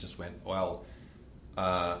advisors just went, well,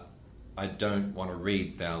 I don't want to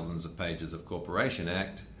read thousands of pages of Corporation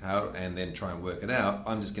Act and then try and work it out.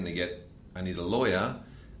 I'm just going to I need a lawyer,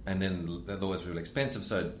 and then the lawyers were really expensive,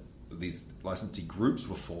 so these licensee groups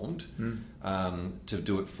were formed to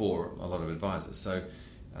do it for a lot of advisors. So,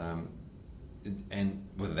 and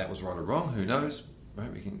whether that was right or wrong, who knows?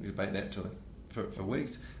 Right? We can debate that for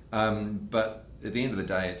weeks. But at the end of the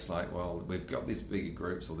day, it's like, well, we've got these bigger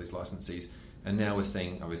groups, all these licensees, and now we're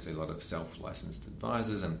seeing obviously a lot of self-licensed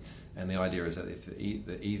advisors, and the idea is that if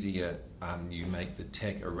the easier you make the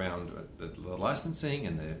tech around the licensing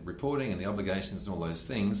and the reporting and the obligations and all those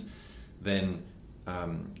things, then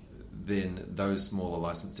those smaller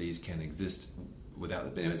licensees can exist without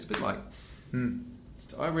the benefits. It's a bit like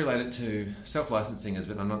I relate it to self-licensing as,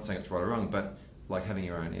 but I'm not saying it's right or wrong, but like having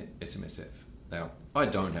your own SMSF. Now, I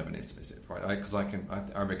don't have an SMSF, right? Because I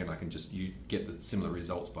reckon I can just get the similar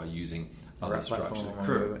results by using other structures.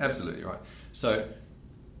 Correct. Absolutely right. So,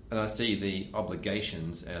 and I see the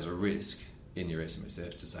obligations as a risk in your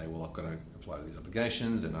SMSF to say, well, I've got to apply to these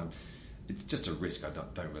obligations, and it's just a risk I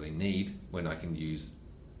don't really need when I can use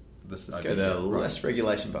this. Let's go the less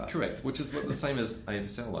regulation part. Correct, which is the same as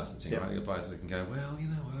AFSL licensing, right? Your advisor can go, well, you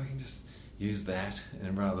know what, I can just use that,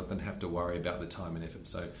 and rather than have to worry about the time and effort.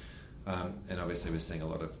 So, and obviously we're seeing a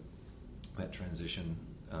lot of that transition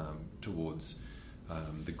towards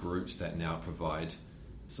the groups that now provide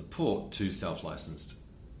support to self-licensed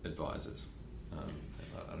advisors.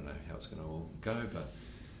 I don't know how it's going to all go, but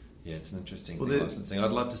yeah, it's an interesting thing, licensing.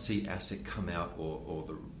 I'd love to see ASIC come out,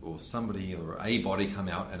 or somebody or a body come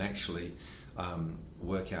out and actually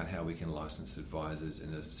work out how we can license advisors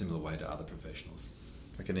in a similar way to other professionals,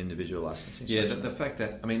 like an individual licensing. Yeah, the fact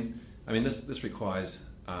that I mean, this requires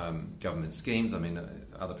government schemes. I mean,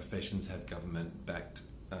 other professions have government-backed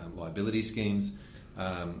liability schemes.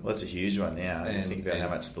 Well, that's a huge one now. You think about how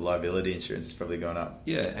much the liability insurance has probably gone up.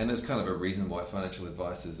 Yeah, and there's kind of a reason why financial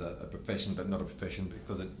advice is a profession, but not a profession,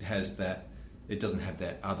 because it has that. It doesn't have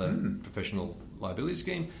that other professional liability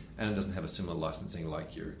scheme, and it doesn't have a similar licensing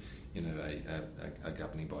like your, a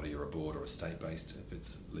governing body or a board or a state-based. If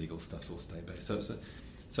it's legal stuff's all state-based.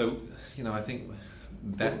 So I think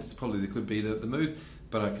that probably could be the move,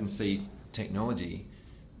 but I can see technology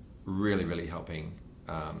really, really helping.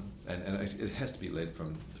 And it has to be led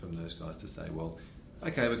from those guys to say, well,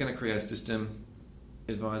 okay, we're going to create a system.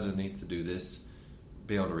 Advisor needs to do this,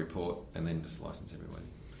 be able to report, and then just license everybody.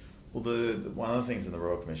 Well, one of the things in the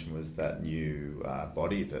Royal Commission was that new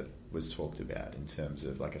body that was talked about in terms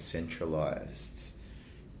of like a centralised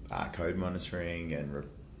code monitoring and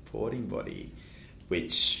reporting body,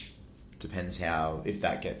 which depends if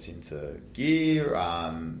that gets into gear,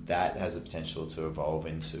 that has the potential to evolve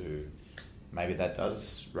into. Maybe that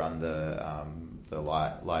does run the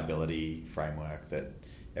liability framework that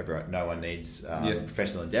no one needs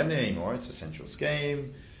professional indemnity anymore. It's a central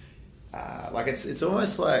scheme. It's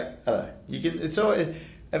almost like I don't know. It's always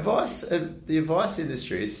advice. The advice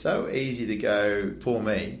industry is so easy to go poor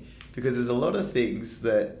me because there's a lot of things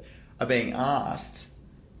that are being asked,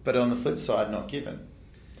 but on the flip side, not given.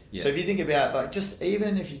 Yeah. So if you think about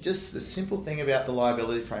the simple thing about the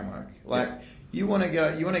liability framework, You want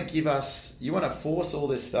to force all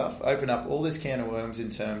this stuff, open up all this can of worms in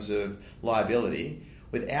terms of liability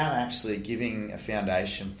without actually giving a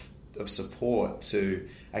foundation of support to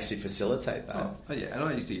actually facilitate that. Oh, yeah, and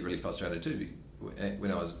I used to get really frustrated too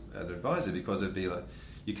when I was an advisor because it'd be like,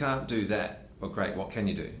 you can't do that. Well, great, what can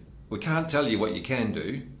you do? We can't tell you what you can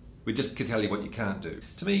do. We just can tell you what you can't do.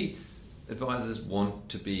 To me, advisors want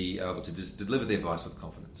to be able to just deliver their advice with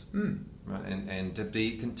confidence. Right, and to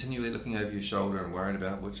be continually looking over your shoulder and worried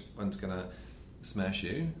about which one's going to smash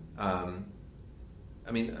you.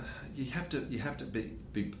 You have to be.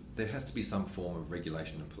 There has to be some form of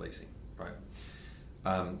regulation and policing, right?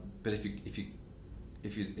 But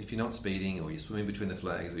if you're not speeding or you're swimming between the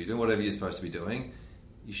flags or you're doing whatever you're supposed to be doing,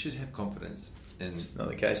 you should have confidence. It's not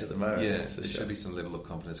the case at the moment. Yeah, there should be some level of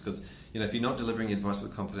confidence because if you're not delivering advice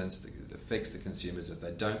with confidence, it affects the consumers. If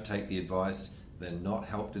they don't take the advice, they're not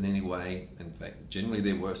helped in any way. In fact, generally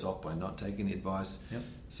they're worse off by not taking the advice. Yep.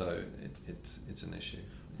 So it's an issue.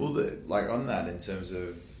 Well, on that, in terms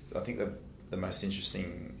of, I think the most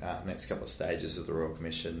interesting next couple of stages of the Royal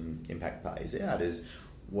Commission impact plays out is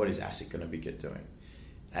what is ASIC going to be doing,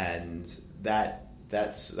 and that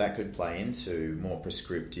could play into more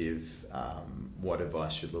prescriptive what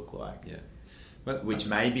advice should look like. Yeah, which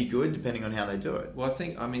may be good depending on how they do it. Well,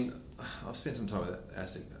 I've spent some time with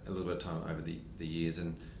ASIC, a little bit of time over the years,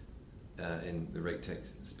 and in the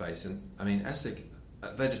RegTech space, and ASIC,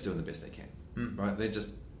 they're just doing the best they can, right? They're just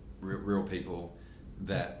real people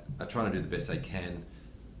that are trying to do the best they can.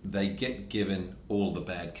 They get given all the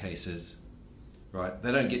bad cases, right?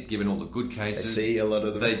 They don't get given all the good cases. They see a lot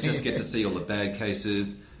of them. They just get to see all the bad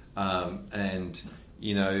cases, and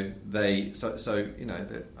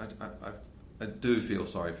I do feel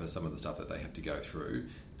sorry for some of the stuff that they have to go through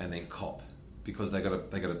and then cop, because they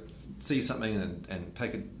got to see something and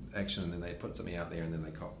take action, and then they put something out there and then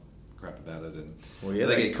they crap about it, and well, yeah,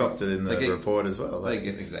 they get copped it in the report as well. They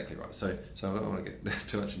get exactly right. So I don't want to get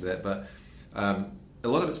too much into that, but a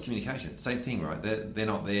lot of it's communication. Same thing, right? They're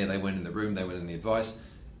not there. They weren't in the room. They weren't in the advice.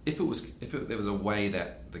 If there was a way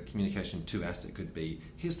that the communication to ASIC could be,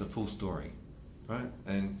 here's the full story, right?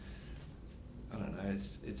 And I don't know.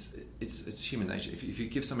 It's human nature. If you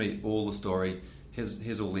give somebody all the story,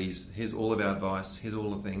 here's all of our advice, here's all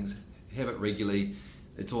the things, have it regularly.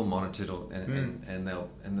 It's all monitored, and they're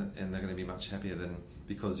going to be much happier than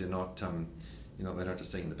because they're not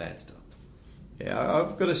just seeing the bad stuff. Yeah,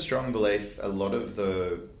 I've got a strong belief a lot of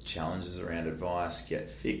the challenges around advice get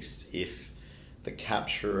fixed if the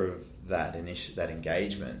capture of that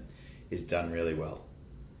engagement is done really well,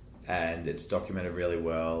 and it's documented really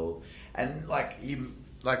well, and like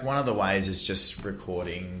one of the ways is just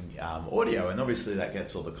recording audio, and obviously that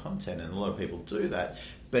gets all the content, and a lot of people do that,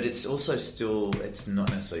 but it's also it's not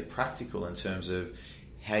necessarily practical in terms of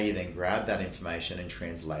how you then grab that information and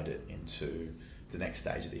translate it into the next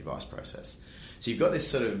stage of the advice process. So you've got this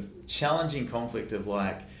sort of challenging conflict of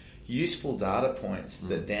like useful data points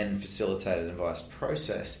that then facilitate an advice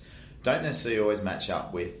process don't necessarily always match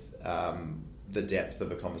up with the depth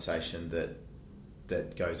of a conversation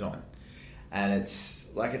that goes on. And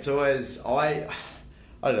it's always, I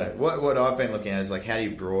don't know, what I've been looking at is like, how do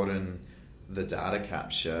you broaden the data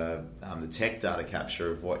capture, the tech data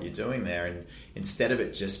capture of what you're doing there, and instead of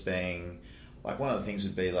it just being, like one of the things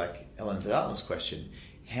would be like Ellen Dartnell's question,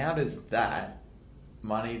 how does that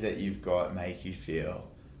money that you've got make you feel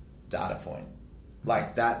data point?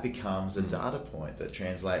 Like that becomes a data point that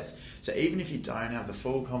translates. So even if you don't have the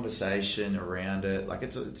full conversation around it, like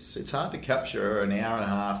it's hard to capture an hour and a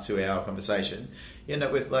half, 2 hour conversation. You end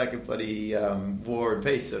up with like a bloody War and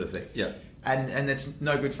Peace sort of thing. Yeah. And it's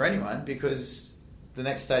no good for anyone because the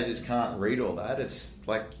next stages can't read all that. It's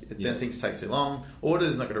like then things take too long.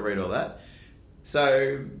 Auditor's not going to read all that.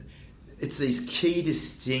 So it's these key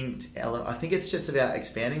distinct elements. I think it's just about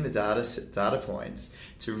expanding the data points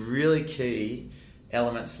to really key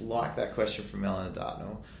elements like that question from Ellen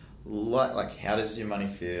Dartnell, like how does your money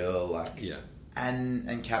feel,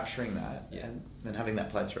 and capturing that and having that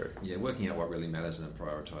play through. Yeah, working out what really matters and then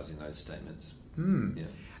prioritising those statements. Yeah.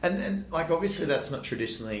 And like obviously that's not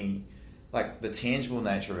traditionally, like the tangible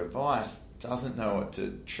nature of advice doesn't know what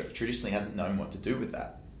to, traditionally hasn't known what to do with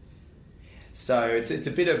that. So it's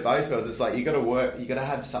a bit of both worlds. It's like you got to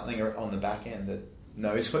have something on the back end that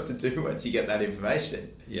knows what to do once you get that information.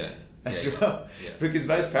 Well. Yeah. Because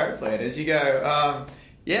most paraplanners, you go,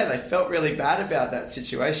 they felt really bad about that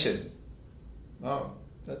situation. Oh,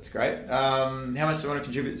 that's great. How much do you want to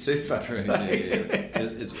contribute to super?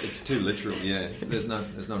 It's too literal. Yeah, there's not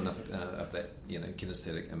enough of that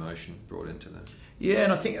kinesthetic emotion brought into that. Yeah,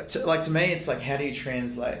 and I think to me, it's like how do you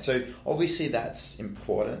translate? So obviously that's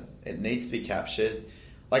important. It needs to be captured.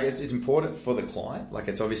 Like it's important for the client. Like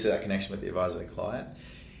it's obviously that connection with the advisor and client.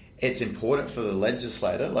 It's important for the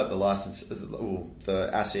legislator, like the license, the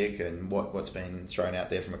ASIC, and what's been thrown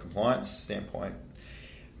out there from a compliance standpoint.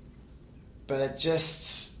 But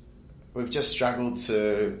we've just struggled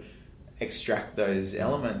to extract those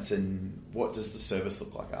elements, and what does the service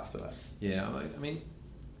look like after that? Yeah, I mean,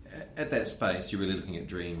 at that space, you're really looking at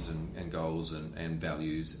dreams and goals and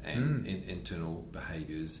values and internal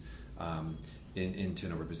behaviours.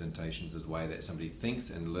 Internal representations as the way that somebody thinks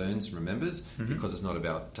and learns and remembers, because it's not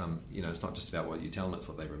about it's not just about what you tell them, it's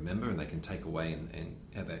what they remember and they can take away and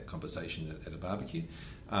have that conversation at a barbecue,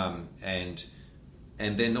 and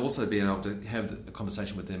then also being able to have a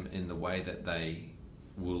conversation with them in the way that they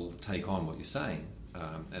will take on what you're saying,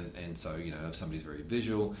 and so if somebody's very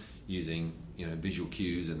visual, using visual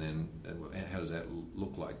cues, and then how does that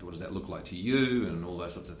look like? What does that look like to you, and all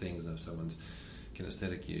those sorts of things. And if someone's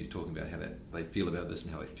kinesthetic, you're talking about how that they feel about this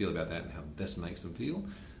and how they feel about that and how this makes them feel,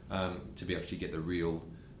 to be able to get the real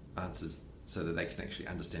answers so that they can actually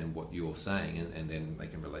understand what you're saying, and then they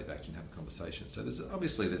can relate back to you and have a conversation. So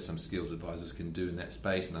there's some skills advisors can do in that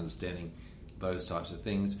space and understanding those types of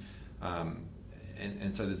things,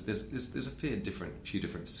 and so there's a few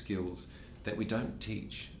different skills that we don't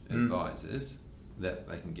teach advisors that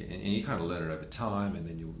they can get, and you kind of learn it over time, and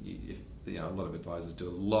then a lot of advisors do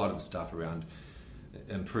a lot of stuff around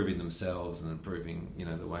improving themselves and improving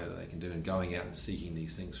the way that they can do, and going out and seeking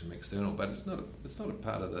these things from external, but it's not a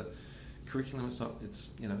part of the curriculum.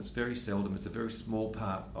 It's very seldom. It's a very small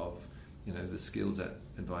part of the skills that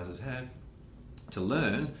advisors have to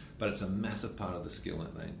learn, but it's a massive part of the skill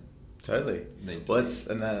that they totally need. Well,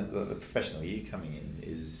 the professional year coming in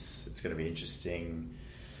it's going to be interesting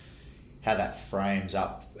how that frames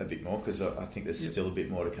up a bit more, because I think there's still a bit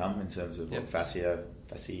more to come in terms of what fascia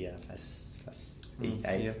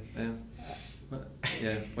EA.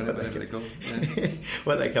 Whatever they're called. Yeah.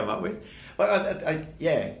 What they come up with.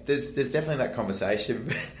 There's definitely that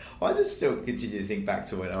conversation. I just still continue to think back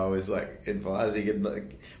to when I was like advising and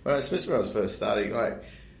especially when I was first starting,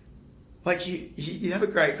 like you have a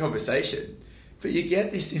great conversation, but you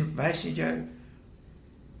get this information, you go,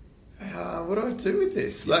 what do I do with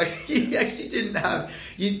this? Like, you actually didn't have...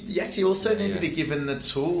 You actually also need to be given the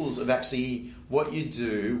tools of actually what you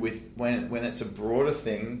do with when it's a broader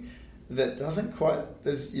thing that doesn't quite...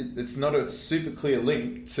 It's not a super clear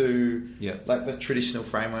link to like the traditional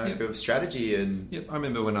framework of strategy. And I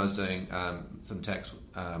remember when I was doing some tax...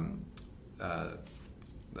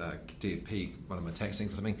 DFP, one of my tax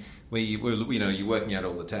things or something, where you're working out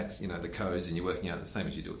all the tax, the codes, and you're working out the same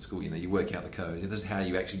as you do at school. You work out the code. And this is how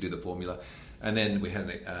you actually do the formula. And then we had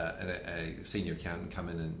a senior accountant come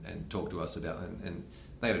in and talk to us about, and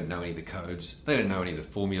they don't know any of the codes. They don't know any of the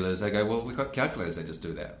formulas. They go, well, we've got calculators. They just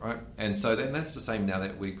do that, right? And so then that's the same now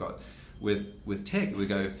that we've got with tech. We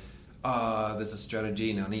go, there's a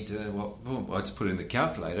strategy, and I need to, boom, I just put it in the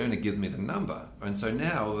calculator, and it gives me the number. And so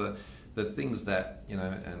now the things that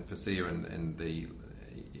and Pacia and the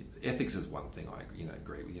ethics is one thing I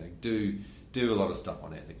agree with. Do a lot of stuff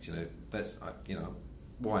on ethics. That's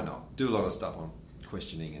why not do a lot of stuff on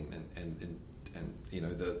questioning and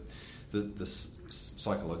the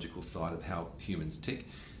psychological side of how humans tick.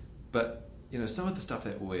 But some of the stuff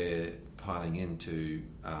that we're piling into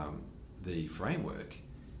the framework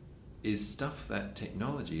is stuff that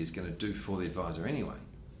technology is going to do for the advisor anyway.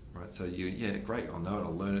 Right, so great, I'll know it,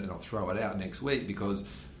 I'll learn it, and I'll throw it out next week because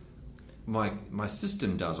my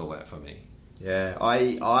system does all that for me. Yeah,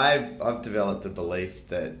 I've developed a belief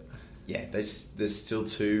that there's still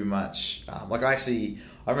too much. I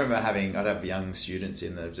remember I'd have young students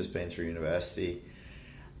in that have just been through university,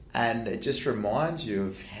 and it just reminds you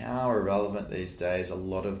of how irrelevant these days a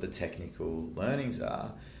lot of the technical learnings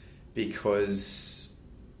are, because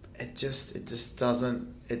it just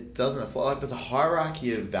doesn't apply. Like, there's a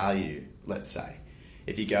hierarchy of value, let's say.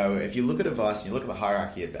 If you look at advice and you look at the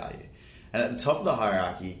hierarchy of value, and at the top of the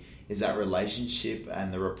hierarchy is that relationship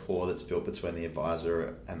and the rapport that's built between the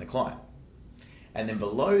advisor and the client. And then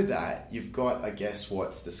below that, you've got, I guess,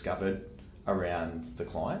 what's discovered around the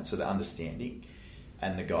client, so the understanding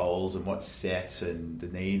and the goals and what's set and the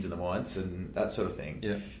needs and the wants and that sort of thing.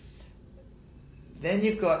 Yeah. Then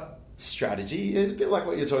you've got strategy, a bit like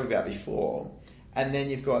what you were talking about before, and then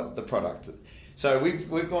you've got the product. So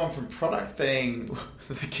we've gone from product being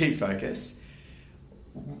the key focus.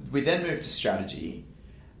 We then moved to strategy,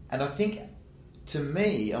 and I think, to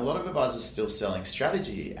me, a lot of advisors are still selling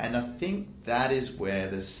strategy, and I think that is where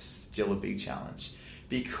there's still a big challenge,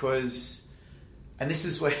 because, and this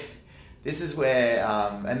is where,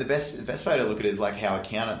 and the best way to look at it is like how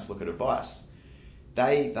accountants look at advice.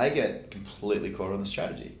 They get completely caught on the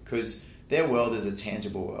strategy because their world is a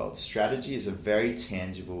tangible world. Strategy is a very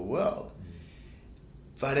tangible world,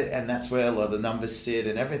 and that's where a lot of the numbers sit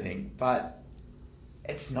and everything. But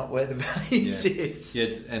it's not where the value sits.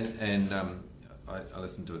 Yeah, and I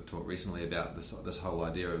listened to a talk recently about this whole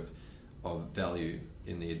idea of value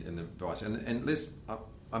in the advice, and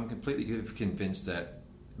I'm completely convinced that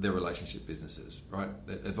they're relationship businesses, right?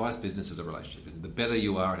 The advice business is a relationship business. The better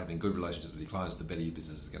you are at having good relationships with your clients, the better your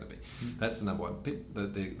business is going to be. Mm. That's the number one.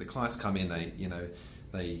 The clients come in,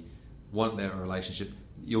 they want their relationship.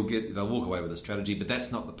 They'll walk away with a strategy, but that's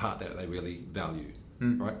not the part that they really value,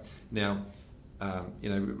 right? Now,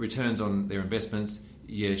 returns on their investments.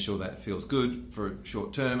 Yeah, sure, that feels good for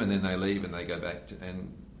short term, and then they leave and they go back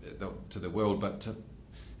to the world. But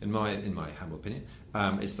in my humble opinion,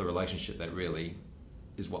 it's the relationship that really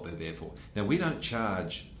is what they're there for. Now, we don't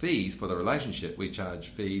charge fees for the relationship. We charge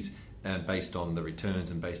fees based on the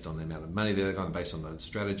returns and based on the amount of money they're going, based on the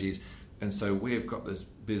strategies. And so we've got this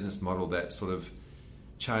business model that's sort of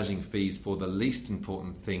charging fees for the least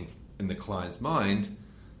important thing in the client's mind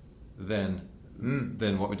than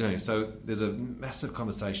what we're doing. So there's a massive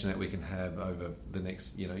conversation that we can have over the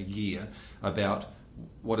next year about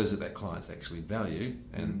what is it that clients actually value,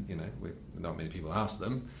 and not many people ask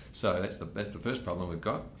them. So that's the first problem we've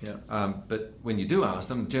got. Yeah. But when you do ask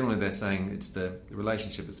them, generally they're saying it's the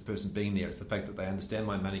relationship, it's the person being there, it's the fact that they understand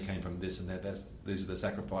my money came from this and that. These are the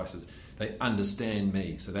sacrifices. They understand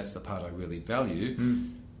me, so that's the part I really value.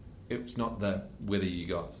 It's not whether you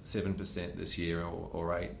got 7% this year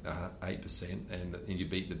or 8% and you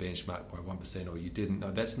beat the benchmark by 1% or you didn't.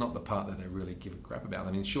 No, that's not the part that they really give a crap about.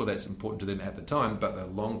 I mean, sure, that's important to them at the time, but the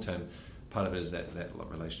long-term part of it is that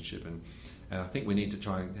relationship. And I think we need to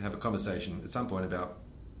try and have a conversation at some point about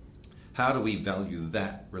How do we value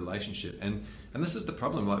that relationship? And this is the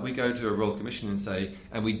problem. Like, we go to a Royal Commission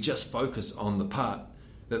and we just focus on the part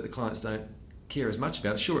that the clients don't care as much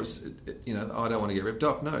about. Sure, I don't want to get ripped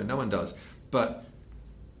off. No one does. But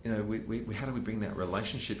we how do we bring that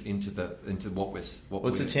relationship into what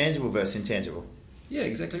What's the tangible versus intangible? Yeah,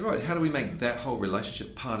 exactly right. How do we make that whole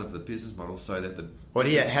relationship part of the business model so that how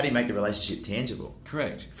do you make the relationship tangible?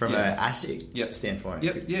 Correct. From an asset standpoint.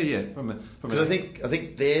 Yep. Yeah. Because I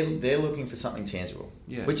think they're looking for something tangible.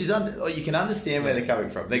 Yeah. Which is you can understand where they're coming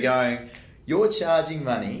from. They're going, you're charging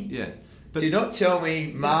money. Yeah. But do not tell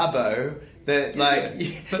me, Marbo, that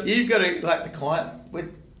you've got to the client.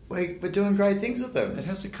 We're doing great things with them. It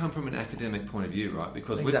has to come from an academic point of view, right?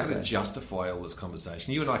 Because Exactly. we've got to justify all this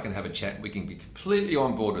conversation. You and I can have a chat. We can be completely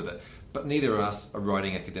on board with it. But neither of us are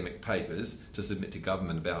writing academic papers to submit to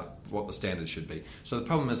government about what the standards should be. So the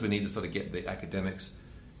problem is we need to sort of get the academics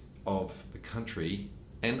of the country,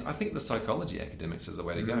 and I think the psychology academics is the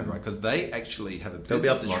way to go, right? Because they actually have a business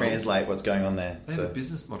They'll be able to model. translate what's going on there. They have a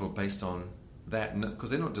business model based on that, because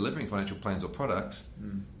they're not delivering financial plans or products,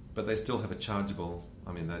 but they still have a chargeable.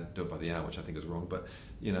 I mean, they do it by the hour, which I think is wrong. But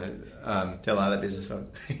Tell another business one.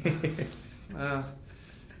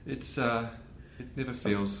 it never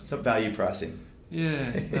feels. It's not value pricing. Yeah,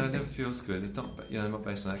 no, it never feels good. It's not, not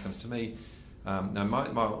based on outcomes. To me, no,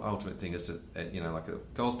 my ultimate thing is that like a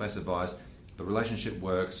goals-based advice, the relationship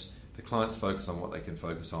works, the clients focus on what they can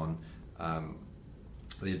focus on,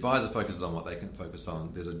 the advisor focuses on what they can focus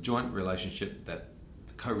on. There's a joint relationship, that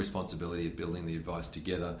the co-responsibility of building the advice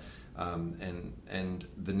together, and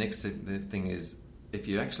the next thing is, if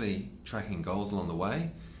you're actually tracking goals along the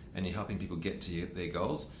way and you're helping people get to their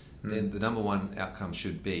goals, then the number one outcome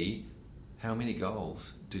should be, how many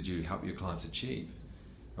goals did you help your clients achieve?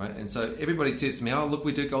 Right? And so everybody says to me, oh, look,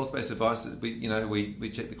 we do goals-based advice.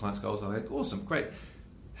 We check the client's goals. I'm like, awesome, great.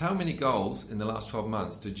 How many goals in the last 12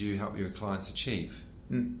 months did you help your clients achieve?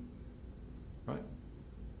 Right?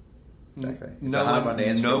 Exactly. It's a hard one to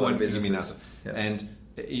answer for a lot of businesses. Yep. And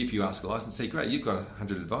if you ask a licensee, great, you've got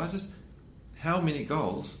 100 advisors. How many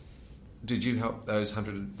goals did you help those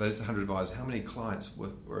 100 advisors? How many clients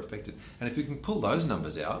were affected? And if you can pull those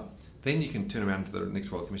numbers out, then you can turn around to the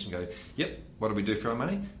next Royal Commission and go, yep, what do we do for our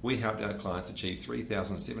money? We helped our clients achieve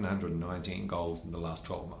 3,719 goals in the last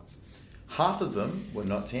 12 months. Half of them were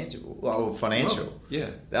not tangible, or financial. Well, yeah.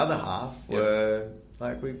 The other half were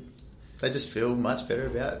they just feel much better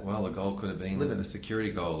about. Well, the goal could have been a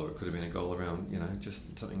security goal, or it could have been a goal around,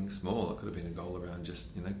 just something small. It could have been a goal around just,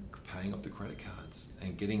 paying off the credit cards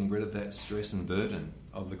and getting rid of that stress and burden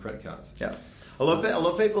of the credit cards. Yeah. A lot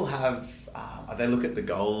of people have, they look at the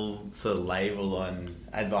goal sort of label on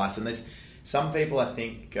advice, and there's some people I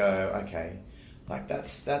think go, okay,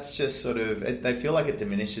 that's just sort of, they feel like it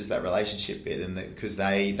diminishes that relationship bit, and because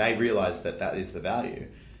they realise that is the value.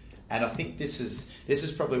 And I think this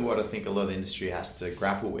is probably what I think a lot of the industry has to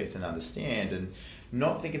grapple with and understand, and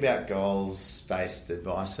not think about goals-based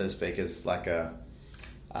advice, so to speak, as like a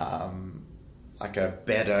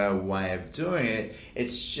better way of doing it.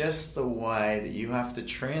 It's just the way that you have to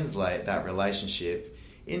translate that relationship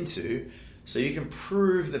into, so you can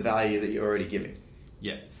prove the value that you're already giving.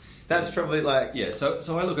 Yeah, that's probably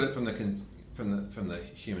So I look at it from the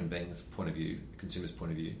human being's point of view, consumer's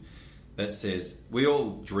point of view. That says, we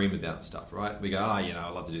all dream about stuff, right? We go, I'd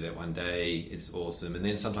love to do that one day. It's awesome. And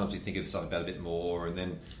then sometimes we think of stuff about a bit more, and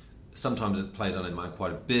then sometimes it plays on in mind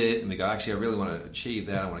quite a bit, and we go, actually, I really want to achieve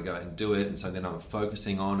that. I want to go out and do it. And so then I'm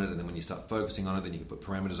focusing on it. And then when you start focusing on it, then you can put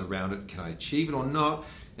parameters around it. Can I achieve it or not?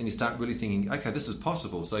 And you start really thinking, okay, this is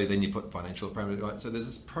possible. So then you put financial parameters, right? So there's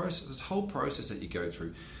this process, this whole process that you go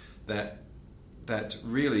through that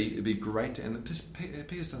really it'd be great to, and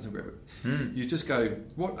Peter's done some great work. You just go,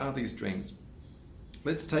 what are these dreams?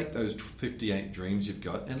 Let's take those 58 dreams you've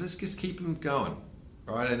got and let's just keep them going,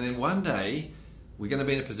 right? And then one day we're going to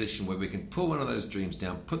be in a position where we can pull one of those dreams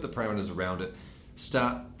down, put the parameters around it,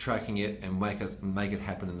 start tracking it, and make it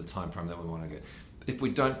happen in the time frame that we want to get. If we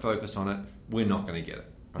don't focus on it, we're not going to get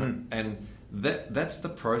it, right? And that's the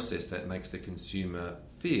process that makes the consumer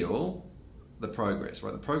feel the progress,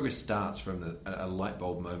 right? The progress starts from a light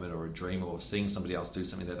bulb moment or a dream, or seeing somebody else do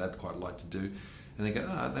something that they'd quite like to do, and they go,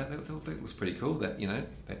 that looks pretty cool. That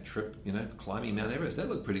that trip, climbing Mount Everest, that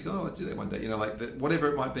looked pretty cool. Let's do that one day.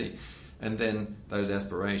 Whatever it might be, and then those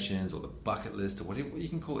aspirations or the bucket list or whatever you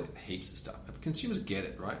can call it, heaps of stuff. Consumers get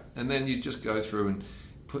it, right? And then you just go through and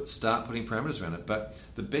start putting parameters around it. But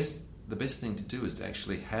the best thing to do is to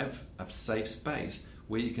actually have a safe space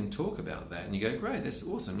where you can talk about that, and you go, great, that's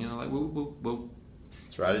awesome. We'll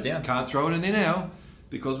let's write it down. Can't throw it in there now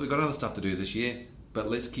because we've got other stuff to do this year, but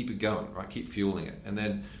let's keep it going, right? Keep fueling it. And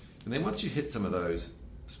then And then once you hit some of those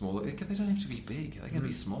smaller, they don't have to be big. They can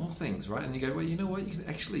be small things, right? And you go, well, you know what? You can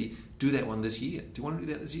actually do that one this year. Do you want to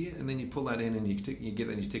do that this year? And then you pull that in and you get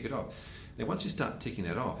that and you tick it off. Now, once you start ticking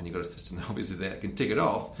that off, and you've got a system that obviously that can tick it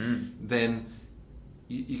off, then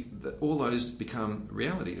all those become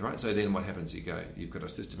reality, right? So then what happens? You've got a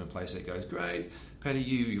system in place that goes, great, Paddy,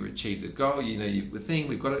 you achieved the goal. The thing,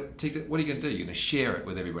 we've got it ticked. What are you going to do? You're going to share it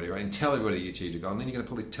with everybody, right? And tell everybody you achieved a goal. And then you're going to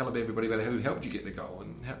probably tell everybody about who helped you get the goal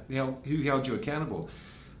and who held you accountable.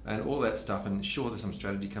 And all that stuff, and sure, there's some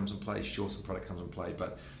strategy comes in play, sure, some product comes in play,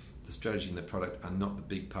 but the strategy and the product are not the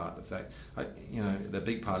big part. The fact, the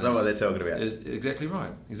big part is not what they're talking about. Is exactly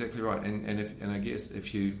right. And I guess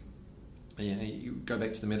if you go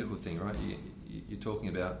back to the medical thing, right? You're talking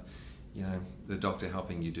about, the doctor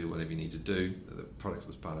helping you do whatever you need to do. The product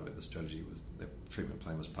was part of it. The strategy was, the treatment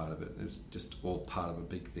plan was part of it. It was just all part of a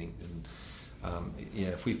big thing. And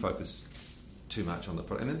if we focus too much on the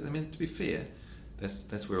product, and I mean, to be fair.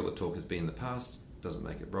 That's where all the talk has been in the past. Doesn't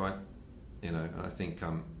make it right, And I think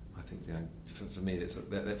for me,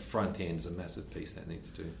 that front end is a massive piece that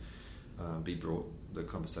needs to be brought. The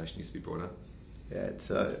conversation needs to be brought up. Yeah,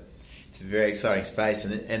 it's a very exciting space.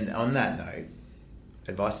 And on that note,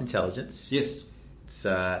 advice intelligence. Yes, it's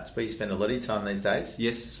where you spend a lot of your time these days.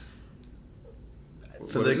 Yes.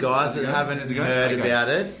 For the guys that haven't heard about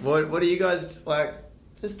it, what do you guys like?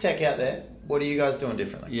 There's tech out there. What are you guys doing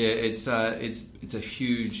differently? Yeah, it's a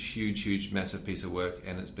huge, massive piece of work,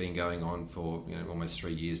 and it's been going on for almost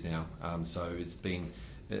 3 years now. So it's been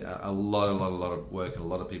a lot of work, and a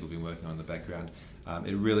lot of people have been working on in the background.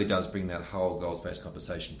 It really does bring that whole goals-based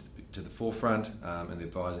conversation to the forefront, and the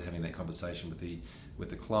advisor having that conversation with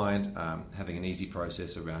the client, having an easy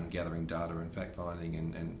process around gathering data and fact-finding,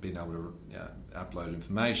 and being able to upload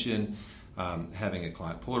information. Having a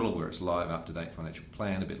client portal where it's live, up-to-date financial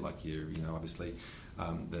plan, a bit like obviously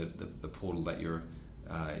the portal that you're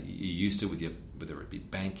used to with whether it be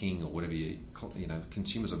banking or whatever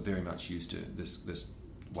consumers are very much used to this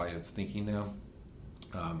way of thinking now.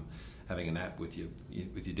 Having an app with your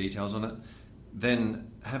details on it, then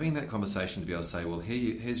having that conversation to be able to say, well,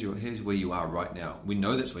 here's where you are right now. We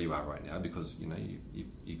know that's where you are right now because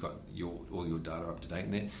you've got all your data up to date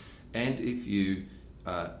in there, and if you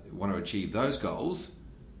want to achieve those goals,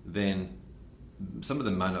 then some of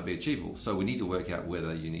them might not be achievable. So we need to work out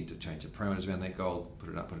whether you need to change the parameters around that goal, put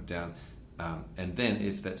it up, put it down, and then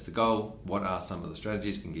if that's the goal, what are some of the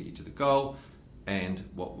strategies that can get you to the goal, and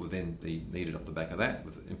what will then be needed off the back of that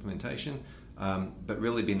with implementation. But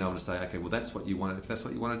really being able to say, okay, well, that's what you want. If that's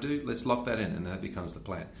what you want to do, let's lock that in, and that becomes the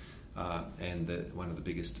plan. And one of the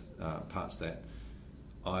biggest parts that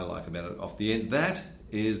I like about it off the end, that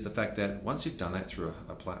is the fact that once you've done that through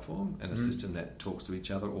a platform and a system that talks to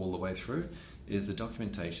each other all the way through, is the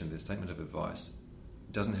documentation, the statement of advice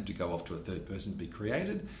doesn't have to go off to a third person to be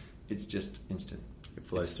created. It's just instant. It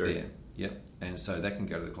flows through. There. Yep. And so that can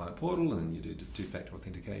go to the client portal, and you do two-factor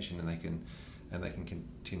authentication, and they can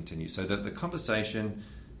continue. So that the conversation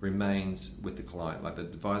remains with the client, like the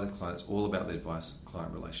advisor client. It's all about the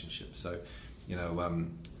advice-client relationship. So,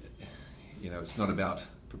 it's not about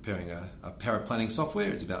preparing a paraplanning software.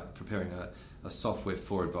 It's about preparing a software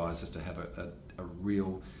for advisors to have a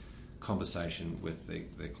real conversation with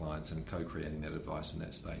their clients and co-creating that advice in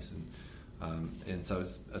that space. And so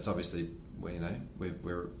it's obviously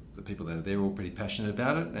we're the people that are there all pretty passionate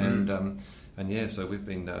about it, and so we've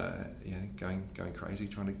been going crazy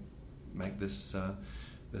trying to make this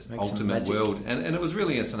ultimate world. And it was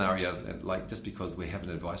really a scenario of, like, just because we have an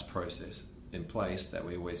advice process in place that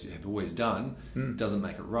we have always done doesn't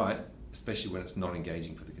make it right, especially when it's not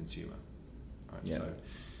engaging for the consumer. Right? Yeah. So,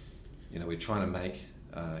 we're trying to make,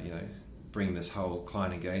 bring this whole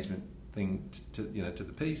client engagement thing to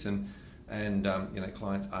the piece, and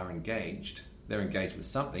clients are engaged. They're engaged with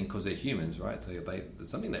something because they're humans, right? There's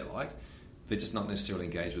something they like. They're just not necessarily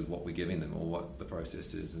engaged with what we're giving them or what the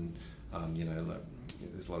process is. And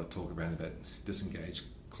there's a lot of talk around about disengaged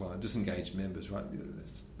members, right?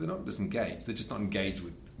 They're not disengaged. They're just not engaged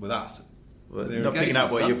with us. Well, they're not picking up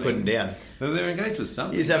what you're putting down. They're engaged with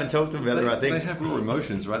something. You just haven't talked to them about the right thing. They have real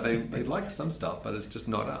emotions, right? They like some stuff, but it's just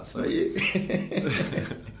not us. So,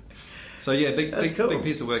 so yeah, big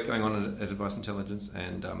piece of work going on at Advice Intelligence,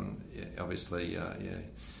 and obviously,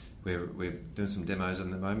 we're doing some demos at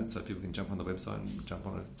the moment, so people can jump on the website and jump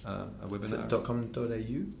on a webinar. So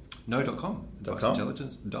 .com.au? No, .com.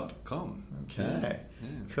 AdviceIntelligence.com. Okay, yeah.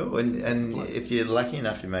 Cool. And if you're lucky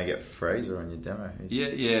enough, you may get Fraser on your demo.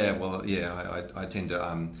 I tend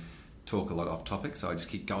to talk a lot off topic, so I just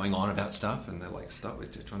keep going on about stuff, and they're like, "Stop! We're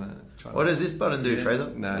trying to." What does this button do,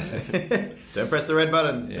 Fraser? No, don't press the red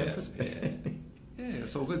button. Yeah,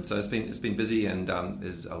 it's all good. So it's been busy, and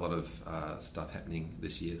there's a lot of stuff happening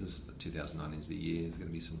this year. 2019 is the year. There's going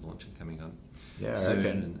to be some launching coming on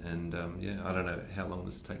soon, and I don't know how long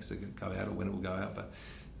this takes to go out or when it will go out, but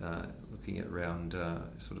looking at around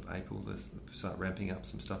sort of April, they'll start ramping up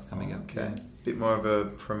some stuff coming up. Okay, bit more of a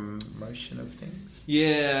promotion of things.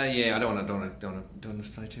 Yeah. I don't want to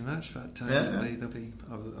say too much, but they'll be.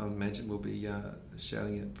 I imagine we'll be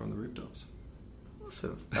shouting it from the rooftops.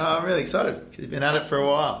 Awesome! I'm really excited because you've been at it for a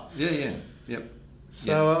while. Yep.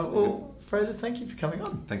 So, Fraser, thank you for coming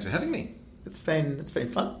on. Thanks for having me. It's been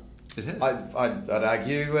fun. It has. I'd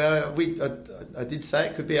argue I did say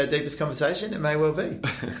it could be our deepest conversation. It may well be.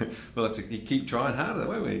 We'll have to keep trying harder,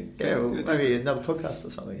 won't we? Yeah, maybe another podcast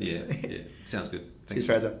or something. Yeah. Sounds good. Thanks.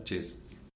 Cheers, Fraser. Cheers.